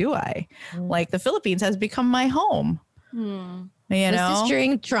citizen, do I? Like the Philippines has become my home. Was this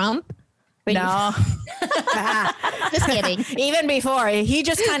during Trump? No. Just kidding. Even before, he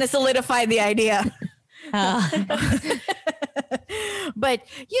just kind of solidified the idea. But,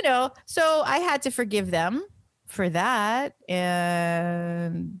 so I had to forgive them for that.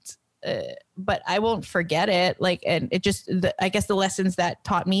 And, but I won't forget it. Like, and it just, I guess the lessons that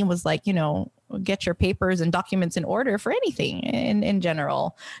taught me was like, get your papers and documents in order for anything in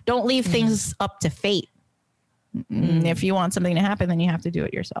general. Don't leave things up to fate. If you want something to happen, then you have to do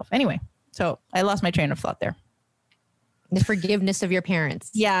it yourself. Anyway. So I lost my train of thought there. The forgiveness of your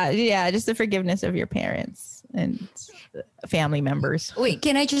parents. Yeah. Just the forgiveness of your parents. and family members. Wait,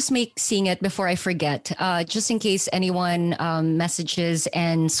 can I just make seeing it before I forget? Just in case anyone messages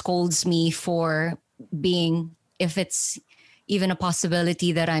and scolds me for being, if it's even a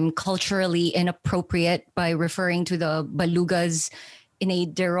possibility that I'm culturally inappropriate by referring to the belugas in a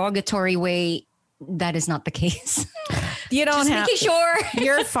derogatory way, that is not the case. You don't just have making sure.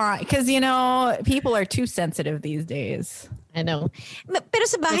 You're fine. Because, people are too sensitive these days. I know. Pero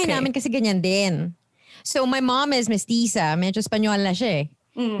sa bahay namin kasi ganyan din. So my mom is mestiza. Medyo Espanyola siya eh.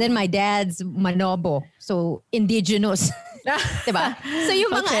 Then my dad's Manobo. So indigenous. Diba? So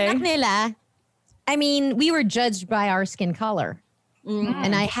yung mga anak nila, I mean, we were judged by our skin color.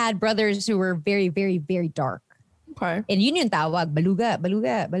 And I had brothers who were very, very, very dark. Okay. And yun yung tawag, baluga.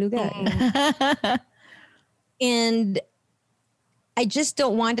 And I just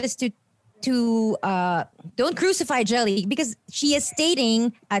don't want us to don't crucify Jelly because she is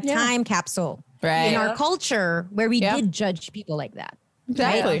stating a time capsule in our culture where we did judge people like that.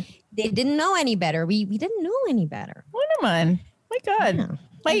 Exactly. Right? They didn't know any better. We didn't know any better. What am I? My God. Yeah.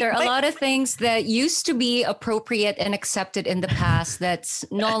 There are a lot of things that used to be appropriate and accepted in the past that's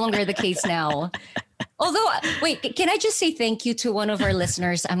no longer the case now. Although, wait, can I just say thank you to one of our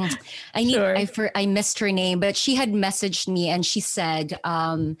listeners? I missed her name, but she had messaged me and she said,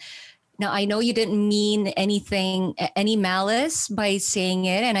 now I know you didn't mean any malice by saying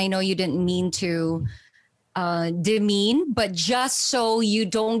it. And I know you didn't mean to demean, but just so you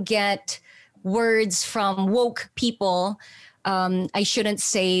don't get words from woke people, I shouldn't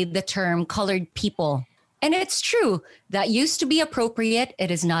say the term colored people. And it's true. That used to be appropriate.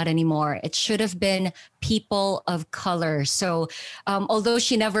 It is not anymore. It should have been people of color. So although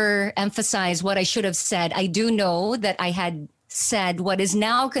she never emphasized what I should have said, I do know that I had said what is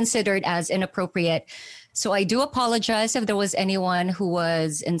now considered as inappropriate. So I do apologize if there was anyone who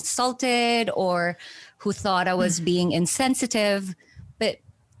was insulted or who thought I was being insensitive. But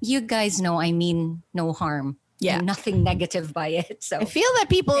you guys know I mean no harm. Yeah. And nothing negative by it. So I feel that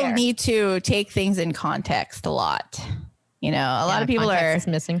people need to take things in context a lot. A lot of people are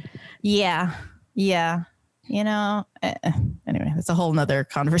missing. Yeah. Yeah. Anyway, it's a whole nother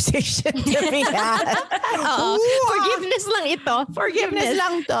conversation to be had. Forgiveness lang ito. Forgiveness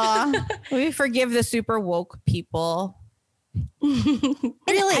lang to. We forgive the super woke people.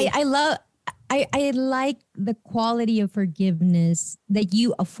 Really? I like the quality of forgiveness that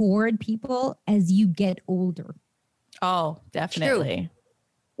you afford people as you get older. Oh, definitely.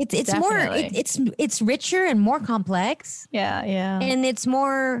 It's definitely more it's richer and more complex. Yeah. And it's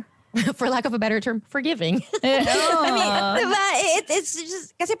more, for lack of a better term, forgiving. I mean, it's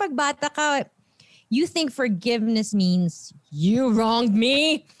just kasi pag bata ka, you think forgiveness means you wronged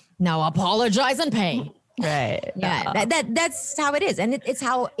me, now apologize and pay. Right. Yeah. That's how it is. And it's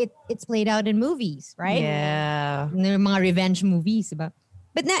how it's played out in movies, right? Yeah. Mga revenge movies.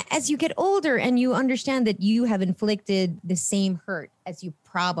 But now, as you get older and you understand that you have inflicted the same hurt as you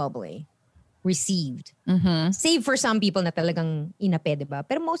probably received. Save for some people na talagang inape, diba?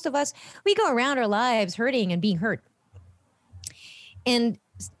 But most of us, we go around our lives hurting and being hurt. And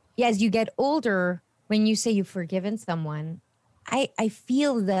as you get older, when you say you've forgiven someone, I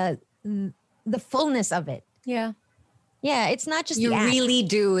feel the fullness of it. Yeah. Yeah, it's not just you really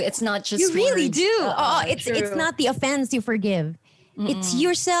do. It's not just you really words. do. It's not the offense you forgive. It's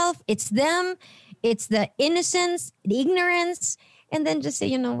yourself. It's them. It's the innocence, the ignorance, and then just say,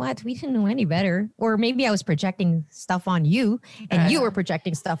 you know what? We didn't know any better, or maybe I was projecting stuff on you, and you were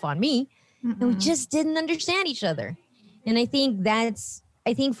projecting stuff on me, and we just didn't understand each other. And I think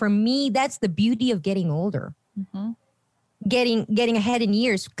for me, that's the beauty of getting older. Getting ahead in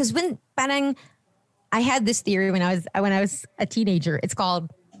years, because when parang I had this theory when I was a teenager. It's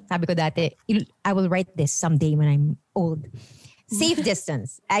called, sabi ko dati, I will write this someday when I'm old. Safe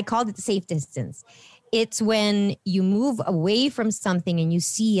distance. I called it safe distance. It's when you move away from something and you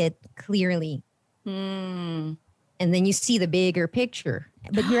see it clearly. And then you see the bigger picture.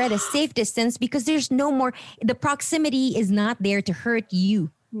 But you're at a safe distance because there's no more, the proximity is not there to hurt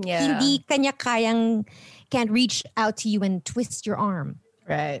you. Yeah. Hindi kanya can't reach out to you and twist your arm.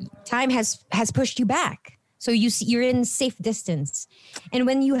 Right. Time has pushed you back. So you're in safe distance. And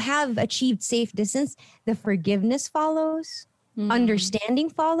when you have achieved safe distance, the forgiveness follows, understanding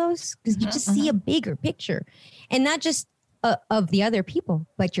follows, because you just see a bigger picture. And not just of the other people,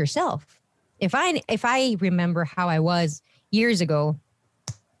 but yourself. If I remember how I was years ago,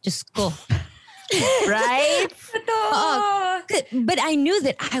 just go. Right? But I knew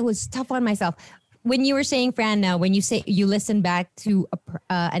that I was tough on myself. When you were saying, Fran, now, when you say you listen back to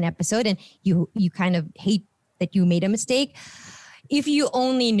an episode and you kind of hate that you made a mistake, if you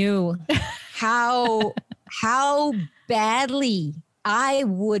only knew how how badly I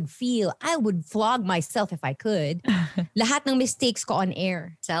would feel. I would flog myself if I could. Lahat ng mistakes ko on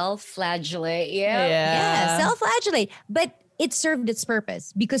air. Self-flagellate. Yeah, self-flagellate. But it served its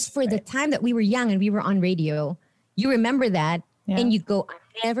purpose because for the time that we were young and we were on radio, you remember that and you go, I'm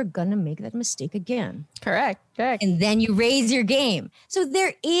never gonna make that mistake again. Correct. And then you raise your game. So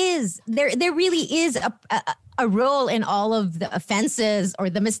there really is a role in all of the offenses or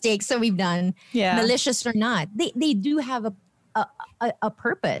the mistakes that we've done, malicious or not. They do have a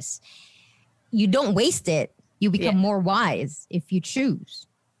purpose. You don't waste it. You become more wise if you choose.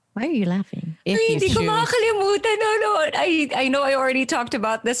 Why are you laughing? Hindi ko makakalimutan. I know I already talked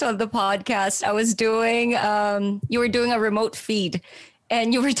about this on the podcast. I was doing, you were doing a remote feed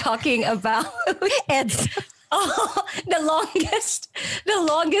and you were talking about the longest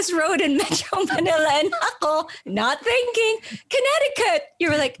road in Metro Manila. And ako, not thinking, Connecticut.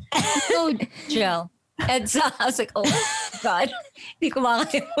 You were like, oh, Jill. EDSA. I was like, oh my God. Hindi ko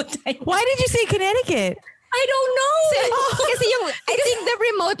makakalimutan. Why did you say Connecticut? I don't know. Kasi I think the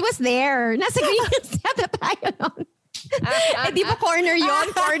remote was there. Nasa green na tayo nun. Di ba corner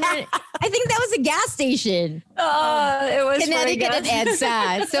yon? Corner. I think that was a gas station. It was Connecticut at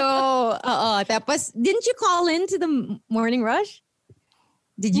EDSA. So, tapos, didn't you call in to the morning rush?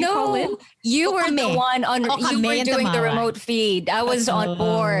 Did you call in? You were the one on, you were doing the remote feed. I was on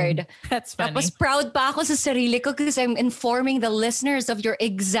board. That's funny. Tapos proud pa ako sa sarili ko because I'm informing the listeners of your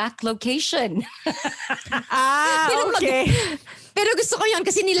exact location. Okay. Pero gusto ko yun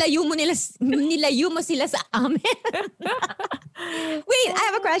kasi nilayo mo sila sa amin. Wait, I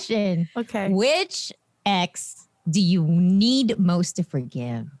have a question. Okay. Which ex do you need most to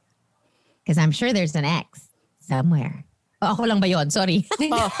forgive? Because I'm sure there's an ex somewhere. Ako lang ba yun? Sorry.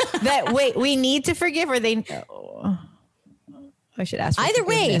 Wait, we need to forgive or they... I should ask for either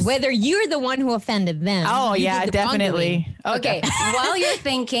way, whether you're the one who offended them. Oh, yeah, definitely. Okay. While you're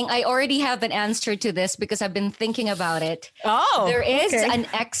thinking, I already have an answer to this because I've been thinking about it. Oh, there is an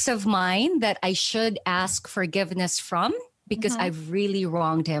ex of mine that I should ask forgiveness from because I've really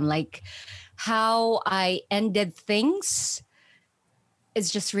wronged him. Like how I ended things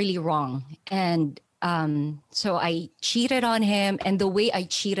is just really wrong. And so I cheated on him, and the way I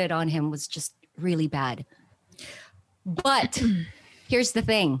cheated on him was just really bad. But here's the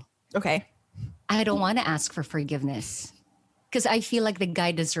thing. Okay. I don't want to ask for forgiveness because I feel like the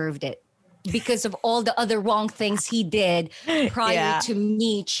guy deserved it because of all the other wrong things he did prior to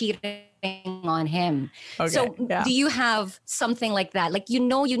me cheating on him. Okay. So do you have something like that? Like, you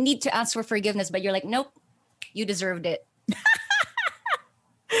know, you need to ask for forgiveness, but you're like, nope, you deserved it.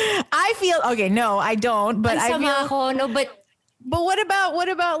 I feel no, I don't. But I feel But what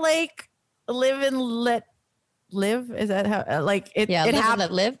about like live and let live? Is that how like it? Yeah, live and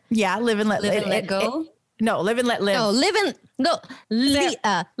let live. Yeah, live and let let go. No, live and let live. No, wait,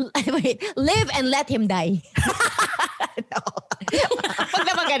 live and let him die.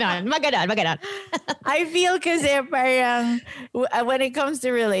 Maganon. I feel kasi parang when it comes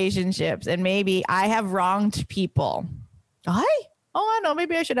to relationships, and maybe I have wronged people. I know.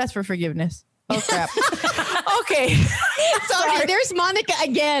 Maybe I should ask for forgiveness. Oh, crap. Okay. Sorry, there's Monica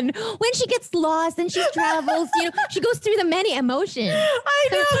again. When she gets lost and she travels, she goes through the many emotions. I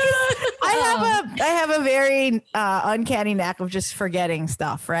know. I have a very uncanny knack of just forgetting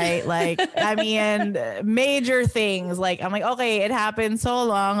stuff, right? Like, I mean, major things. Like, I'm like, okay, it happened so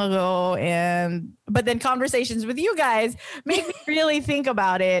long ago. But then conversations with you guys make me really think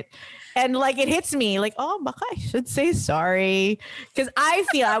about it. And like it hits me like, baka I should say sorry. Because I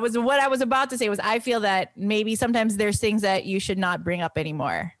feel what I was about to say was I feel that maybe sometimes there's things that you should not bring up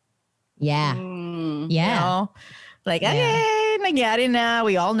anymore. Yeah. Yeah. Like, okay, nangyari na.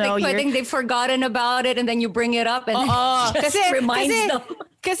 We all know. Like, I think they've forgotten about it and then you bring it up and it reminds them.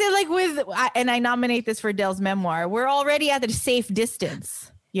 Because like and I nominate this for Del's memoir, we're already at a safe distance.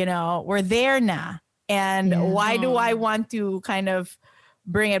 We're there now. And why do I want to kind of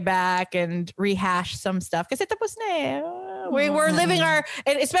bring it back and rehash some stuff? Kasi tapos na eh. We're living our,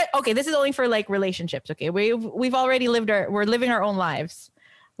 and it's, okay, this is only for like relationships. Okay. We've already we're living our own lives.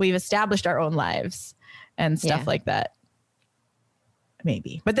 We've established our own lives and stuff like that.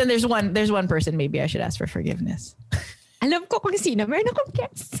 Maybe. But then there's one person maybe I should ask for forgiveness. Alam ko kung sino. Meron akong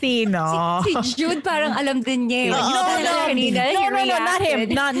guess. Sino? Si Jude parang alam din niya. No, not him.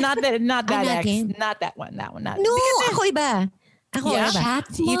 Not that not ex. him. Not that one. That one. Not. No, ako iba.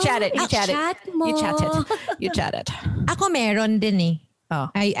 You chatted. You chatted. Ako meron din eh. Oh.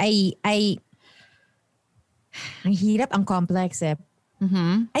 Ang hirap, ang complex eh.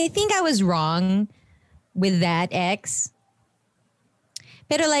 Mm-hmm. I think I was wrong with that ex.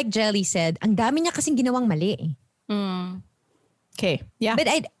 Pero like Jelly said, ang dami niya kasing ginawang mali. Okay. Yeah. But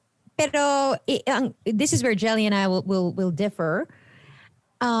this is where Jelly and I will differ.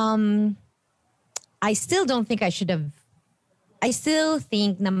 I still don't think I should have. I still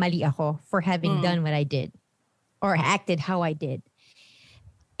think na mali ako for having done what I did or acted how I did.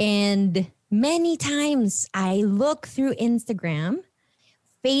 And many times I look through Instagram,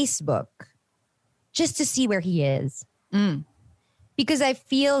 Facebook, just to see where he is. Because I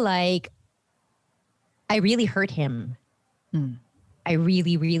feel like I really hurt him. I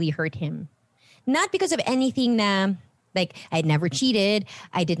really, really hurt him. Not because of anything na, like I'd never cheated.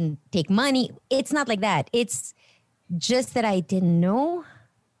 I didn't take money. It's not like that. It's just that I didn't know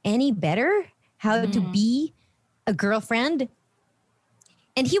any better how to be a girlfriend.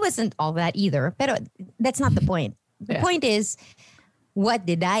 And he wasn't all that either. But that's not the point. The point is, what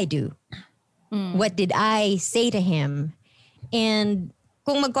did I do? What did I say to him? And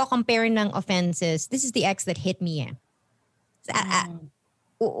kung magko-compare ng offenses, this is the ex that hit me.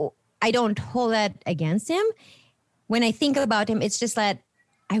 I don't hold that against him. When I think about him, it's just that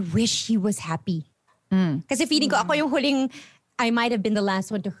I wish he was happy. Kasi feeling ko ako yung huling, I might have been the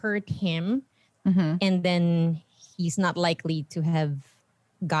last one to hurt him. And then he's not likely to have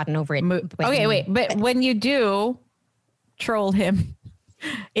gotten over it. Okay, wait. But when you do troll him,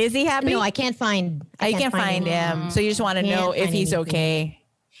 is he happy? No, I can't find. I can't find him. So you just want to know if he's okay.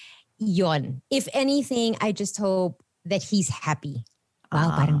 Yon. If anything, I just hope that he's happy.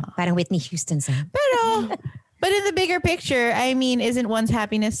 Wow, parang Whitney Houston sa. But in the bigger picture, I mean, isn't one's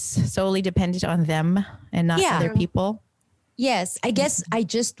happiness solely dependent on them and not other people? Yes, I guess I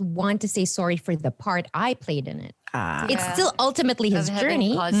just want to say sorry for the part I played in it. It's still ultimately his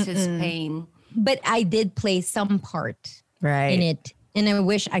journey. Caused his pain. But I did play some part in it. And I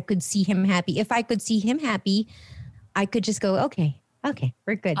wish I could see him happy. If I could see him happy, I could just go, okay,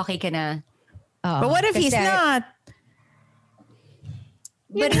 we're good. Okay ka na. But what if he's not?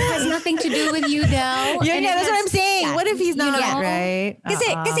 But it has nothing to do with you, Del. That's what I'm saying. What if he's not, right?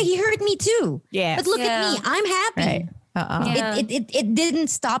 Because he hurt me too. Yeah. But look at me. I'm happy. Right. It didn't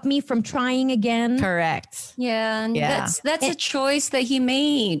stop me from trying again. Correct. Yeah. That's a choice that he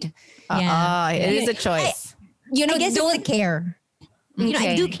made. It is a choice. I guess it's the care.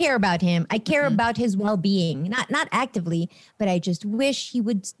 I do care about him. I care about his well-being. Not actively, but I just wish he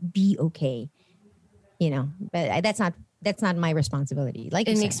would be okay. But that's not my responsibility. Like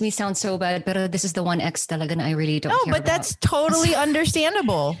it makes me sound so bad, but this is the one ex talaga na I really don't care but about. That's totally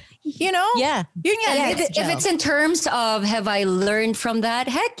understandable. Yeah. If it's in terms of have I learned from that?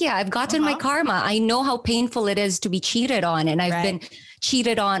 Heck yeah, I've gotten my karma. I know how painful it is to be cheated on, and I've been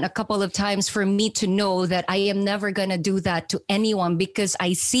cheated on a couple of times for me to know that I am never going to do that to anyone because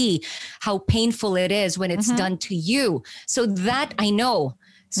I see how painful it is when it's done to you. So that I know.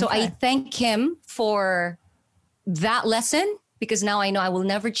 So I thank him for that lesson because now I know I will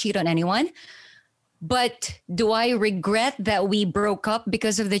never cheat on anyone. But do I regret that we broke up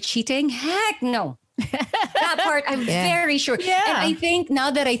because of the cheating? Heck no. That part I'm very sure. Yeah. And I think now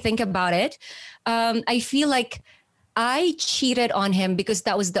that I think about it, I feel like I cheated on him because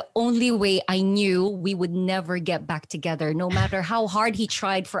that was the only way I knew we would never get back together, no matter how hard he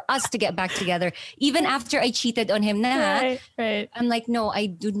tried for us to get back together. Even after I cheated on him I'm like, no, I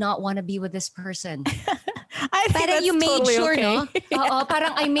do not want to be with this person. I think that's you made totally sure, okay. no?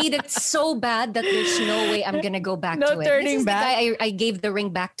 Parang I made it so bad that there's no way I'm going to go back to it. Turning this is back. the guy I gave the ring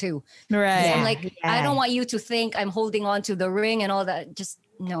back to. Right. So I'm like, I don't want you to think I'm holding on to the ring and all that. Just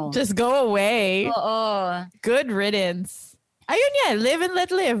no. Just go away. Good riddance. Live and let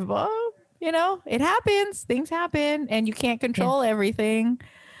live. Well, it happens. Things happen and you can't control everything.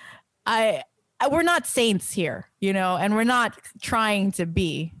 We're not saints here, and we're not trying to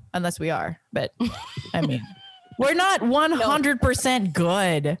be, unless we are. But I mean, we're not 100%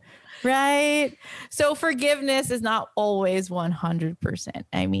 good, right? So forgiveness is not always 100%.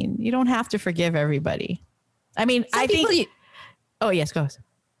 I mean, you don't have to forgive everybody. I mean, I think... Oh, yes, go.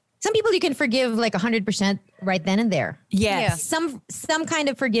 Some people you can forgive like 100% right then and there. Yes. Yeah. Some kind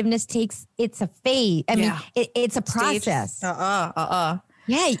of forgiveness it's a phase. I mean, it's a process.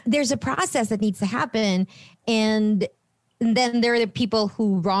 Yeah, there's a process that needs to happen. And then there are the people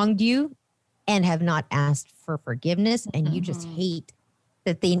who wronged you and have not asked for forgiveness. And you just hate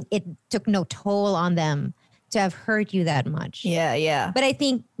that it took no toll on them to have hurt you that much. Yeah. But I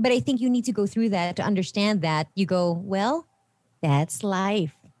think you need to go through that to understand that. You go, well, that's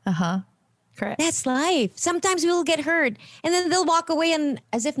life. Correct. That's life. Sometimes we'll get hurt and then they'll walk away and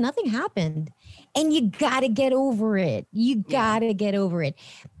as if nothing happened. And you gotta get over it. You gotta get over it.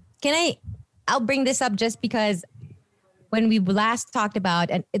 I'll bring this up just because when we last talked about,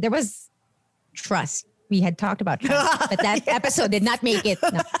 and there was trust. We had talked about trust, but that episode did not make it.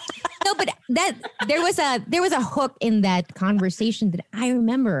 No, but that there was a hook in that conversation that I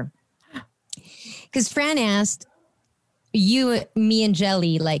remember. Because Fran asked you, me, and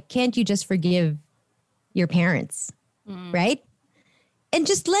Jelly, like, can't you just forgive your parents, right? And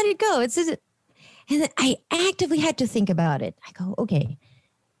just let it go. And then I actively had to think about it. I go, okay,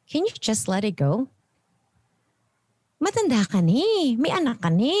 can you just let it go? Matanda ka ni. May anak ka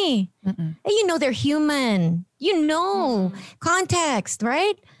ni. And you know they're human. You know context,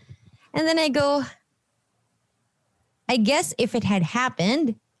 right? And then I go, I guess if it had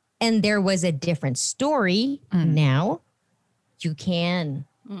happened and there was a different story now, you can.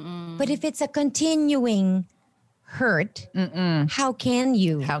 But if it's a continuing hurt, how can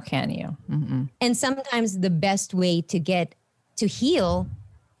you? How can you? And sometimes the best way to get to heal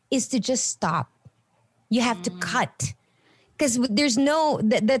is to just stop. You have to cut. Because there's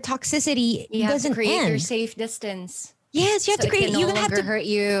the toxicity You have doesn't to create end. your safe distance. Yes, you have to create. It can no longer hurt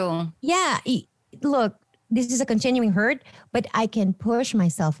you. Yeah. Look, this is a continuing hurt, but I can push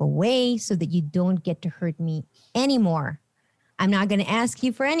myself away so that you don't get to hurt me anymore. I'm not going to ask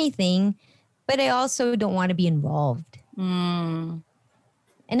you for anything, but I also don't want to be involved. And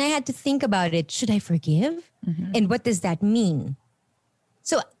I had to think about it. Should I forgive? And what does that mean?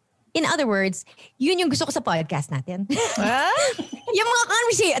 So, in other words, yun yung gusto ko sa podcast natin. Yung mga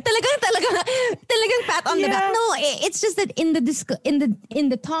conversation, talagang pat on the back. No, it's just that in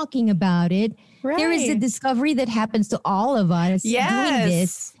the talking about it, there is a discovery that happens to all of us doing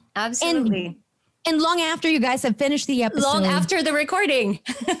this. Absolutely. And long after you guys have finished the episode. Long after the recording.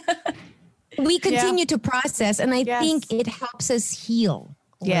 We continue to process, and I think it helps us heal.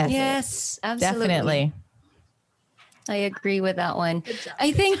 Yes, absolutely. Definitely. I agree with that one.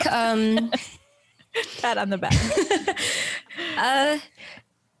 I think pat on the back. I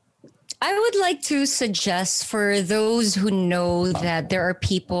would like to suggest for those who know that there are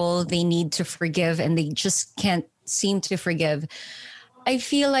people they need to forgive and they just can't seem to forgive. I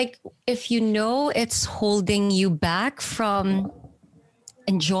feel like if you know it's holding you back from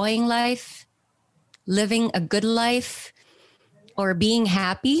enjoying life, living a good life, or being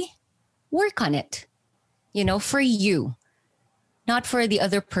happy, work on it. You know, for you, not for the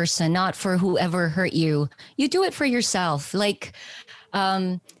other person, not for whoever hurt you. You do it for yourself. Like,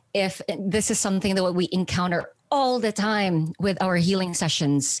 if this is something that we encounter all the time with our healing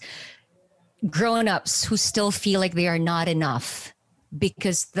sessions, grown-ups who still feel like they are not enough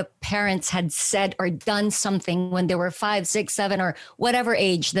because the parents had said or done something when they were 5, 6, 7, or whatever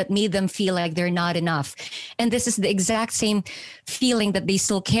age that made them feel like they're not enough. And this is the exact same feeling that they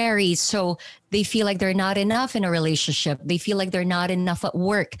still carry. So they feel like they're not enough in a relationship. They feel like they're not enough at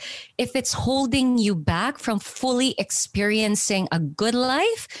work. If it's holding you back from fully experiencing a good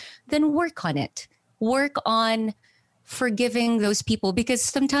life, then work on it. Work on forgiving those people, because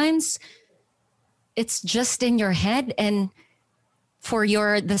sometimes it's just in your head. And for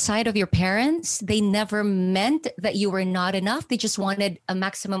the side of your parents, they never meant that you were not enough. They just wanted a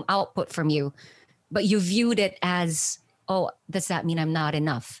maximum output from you. But you viewed it as, oh, does that mean I'm not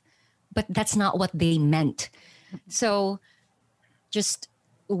enough? But that's not what they meant. So just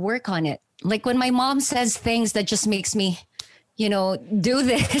work on it. Like when my mom says things that just makes me, do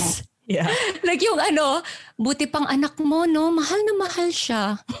this. Yeah. Like yung buti pang anak mo, no? Mahal na mahal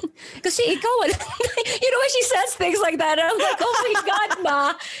siya. Kasi ikaw, when she says things like that, I'm like, oh my God,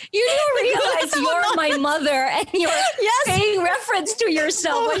 Ma, you don't realize you're my mother and you're paying reference to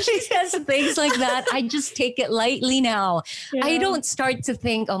yourself. When she says things like that, I just take it lightly now. Yeah. I don't start to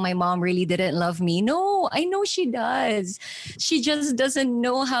think, oh, my mom really didn't love me. No, I know she does. She just doesn't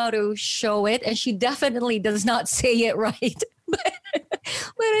know how to show it, and she definitely does not say it right.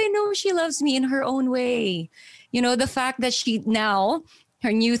 But I know she loves me in her own way. The fact that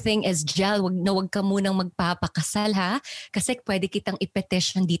her new thing is, Jel, wag ka munang magpapakasal, ha? Kasi pwede kitang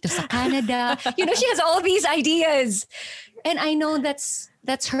ipetition dito sa Canada. She has all these ideas. And I know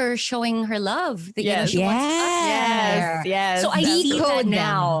that's her showing her love. That, she wants us there. Yes. So I see that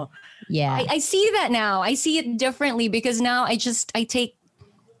now. Yeah. I see that now. I see it differently because now I take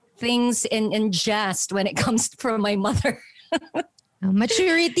things in jest when it comes from my mother.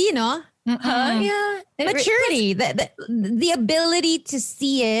 Maturity, no? Yeah. Maturity. The ability to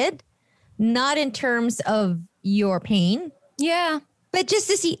see it, not in terms of your pain. Yeah. But just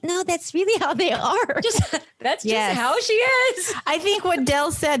to see, no, that's really how they are. That's just how she is. I think what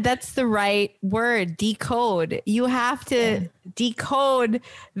Del said, that's the right word, decode. You have to decode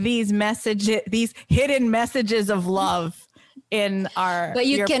these messages, these hidden messages of love in our But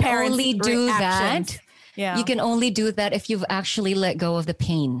you can parents' only do reactions. that Yeah. You can only do that if you've actually let go of the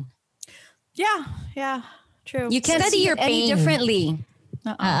pain. Yeah. True. You can't Study see your it any pain. differently.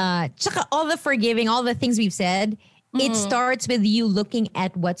 Tsaka all the forgiving, all the things we've said, it starts with you looking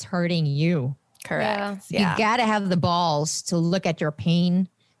at what's hurting you. Correct. You gotta have the balls to look at your pain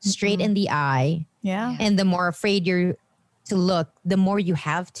straight in the eye. Yeah. And the more afraid you're to look, the more you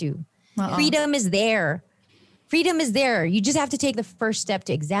have to. Freedom is there. Freedom is there. You just have to take the first step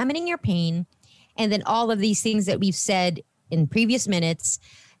to examining your pain. And then all of these things that we've said in previous minutes,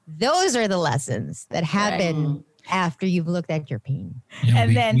 those are the lessons that happen after you've looked at your pain.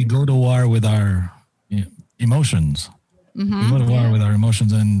 And then we go to war with our emotions. We go to war with our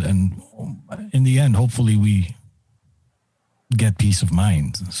emotions, and in the end, hopefully, we get peace of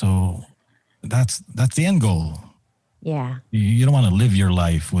mind. So that's the end goal. Yeah. You don't want to live your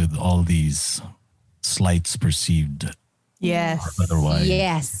life with all these slights perceived. Yes. Otherwise,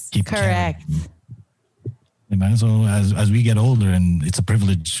 Yes. keep Correct. carrying. So as we get older, and it's a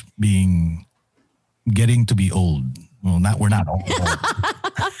privilege getting to be old. Well, we're not old.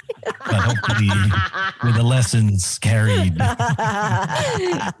 But hopefully with the lessons carried.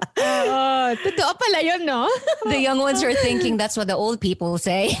 Totoo pala yun, no? The young ones are thinking that's what the old people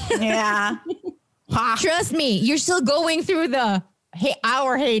say. Yeah. Trust me, you're still going through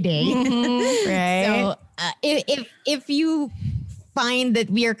our heyday. Right. So if you find that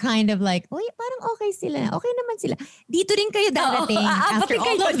we are kind of like, oy, parang okay sila. Okay naman sila. Dito rin kayo darating after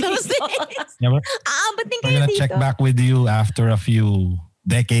all of those things. Yeah, Aabatin we're kayo gonna dito. check back with you after a few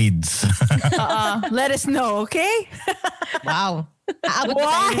decades. Let us know, okay? Wow. Aabot na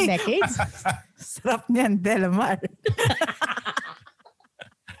tayo ng decades. Sarap niyan, Delamar.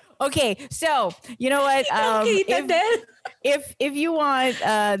 Okay, so you know what? If you want,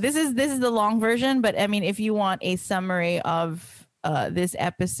 this is the long version, but I mean, if you want a summary of this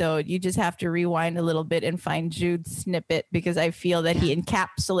episode, you just have to rewind a little bit and find Jude's snippet, because I feel that he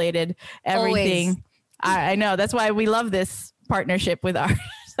encapsulated everything. I know, that's why we love this partnership with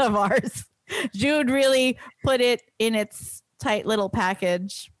ours. Jude really put it in its tight little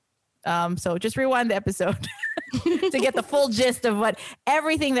package. So just rewind the episode to get the full gist of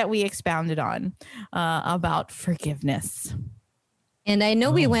everything that we expounded on about forgiveness. And I know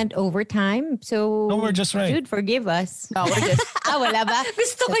we went over time, so No, we're just right. Dude, forgive us. No, we're just Wala ba?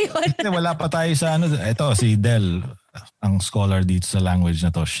 Gusto ko yun. Kasi wala pa tayo sa ito si Del, ang scholar dito sa language na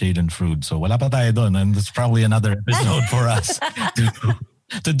to, shade and fruit. So wala pa tayo doon, and it's probably another episode for us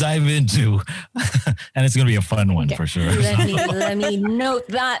to dive into. And it's going to be a fun one for sure. Let me note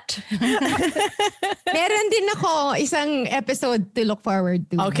that. Meron din ako isang episode to look forward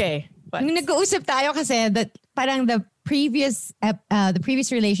to. okay. But Nung nag-uusap tayo kasi that parang the previous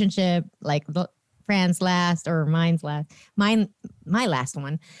relationship, like the friend's last or my last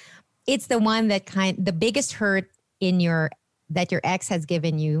one, it's the one that the biggest hurt that your ex has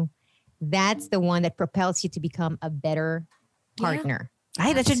given you, that's the one that propels you to become a better partner.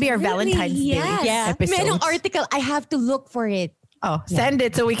 Ay, that should be our Valentine's Day episode. Merong article, I have to look for it. Oh, send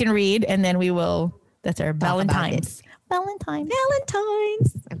it so we can read, and then we will. That's our Valentine's. Valentine's.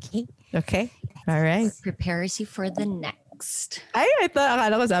 Okay. All right. Prepares you for the next. I thought,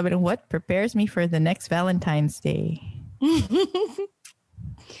 akala ko sabi ng what prepares me for the next Valentine's Day.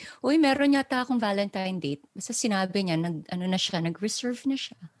 Uy, meron yata akong Valentine date. Basta sinabi niya, nag-reserve na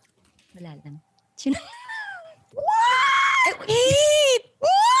siya. Wala lang. Wait!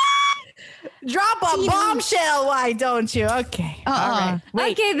 Drop a bombshell, why don't you? Okay. All right.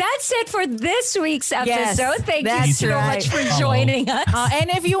 Wait. Okay, that's it for this week's episode. Yes, Thank you that's so much for joining us. And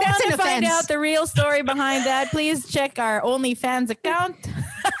if you want That's to an find offense. out the real story behind that, please check our OnlyFans account.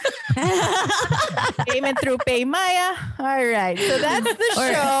 Payment through PayMaya. All right. So that's the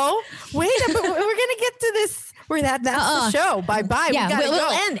show. Wait, but we're going to get to this. That's the show. Bye-bye. Yeah, we gotta go.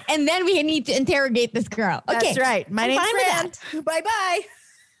 we'll end. And then we need to interrogate this girl. Okay. That's right. My I'm name's fine with Fran. Bye-bye.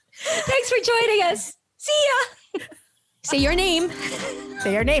 Thanks for joining us. See ya. Say your name.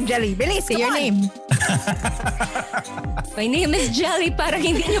 Say your name, Jelly. Bilis, Say your name. My name is Jelly. Parang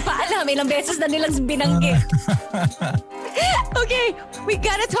hindi nyo pa alam. Ilang beses na nilang binanggit. Okay, we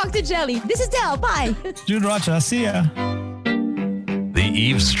gotta talk to Jelly. This is Del. Bye. Jude Rocha, see ya. The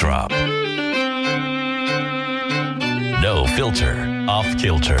Eavesdrop. No filter, off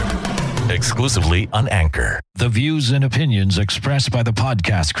kilter. Exclusively on Anchor. The views and opinions expressed by the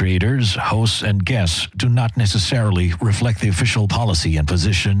podcast creators, hosts, and guests do not necessarily reflect the official policy and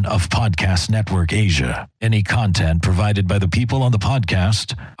position of Podcast Network Asia. Any content provided by the people on the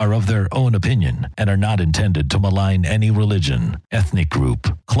podcast are of their own opinion and are not intended to malign any religion, ethnic group,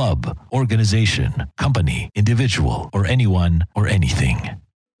 club, organization, company, individual, or anyone or anything.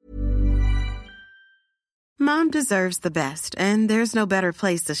 Mom deserves the best, and there's no better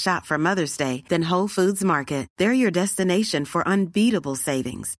place to shop for Mother's Day than Whole Foods Market. They're your destination for unbeatable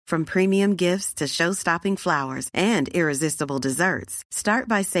savings, from premium gifts to show-stopping flowers and irresistible desserts. Start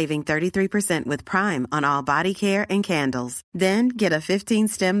by saving 33% with Prime on all body care and candles. Then get a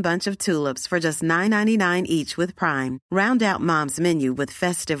 15-stem bunch of tulips for just $9.99 each with Prime. Round out Mom's menu with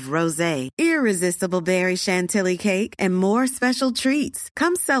festive rosé, irresistible berry chantilly cake, and more special treats.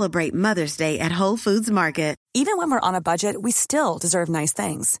 Come celebrate Mother's Day at Whole Foods Market. Even when we're on a budget, we still deserve nice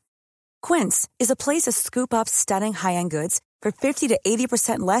things. Quince is a place to scoop up stunning high-end goods for 50 to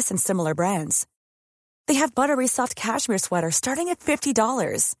 80% less than similar brands. They have buttery soft cashmere sweaters starting at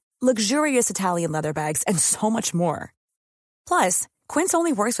 $50, luxurious Italian leather bags, and so much more. Plus, Quince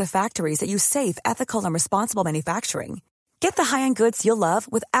only works with factories that use safe, ethical, and responsible manufacturing. Get the high-end goods you'll love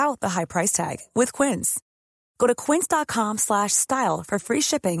without the high price tag with Quince. Go to quince.com/style for free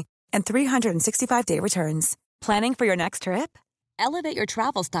shipping and 365-day returns. Planning for your next trip? Elevate your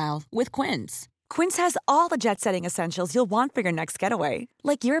travel style with Quince. Quince has all the jet-setting essentials you'll want for your next getaway,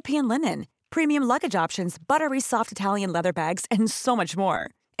 like European linen, premium luggage options, buttery soft Italian leather bags, and so much more.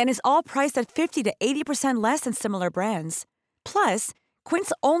 And is all priced at 50 to 80% less than similar brands. Plus,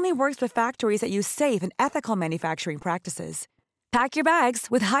 Quince only works with factories that use safe and ethical manufacturing practices. Pack your bags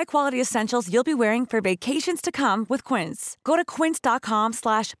with high-quality essentials you'll be wearing for vacations to come with Quince. Go to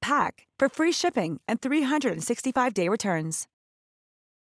quince.com/pack for free shipping and 365-day returns.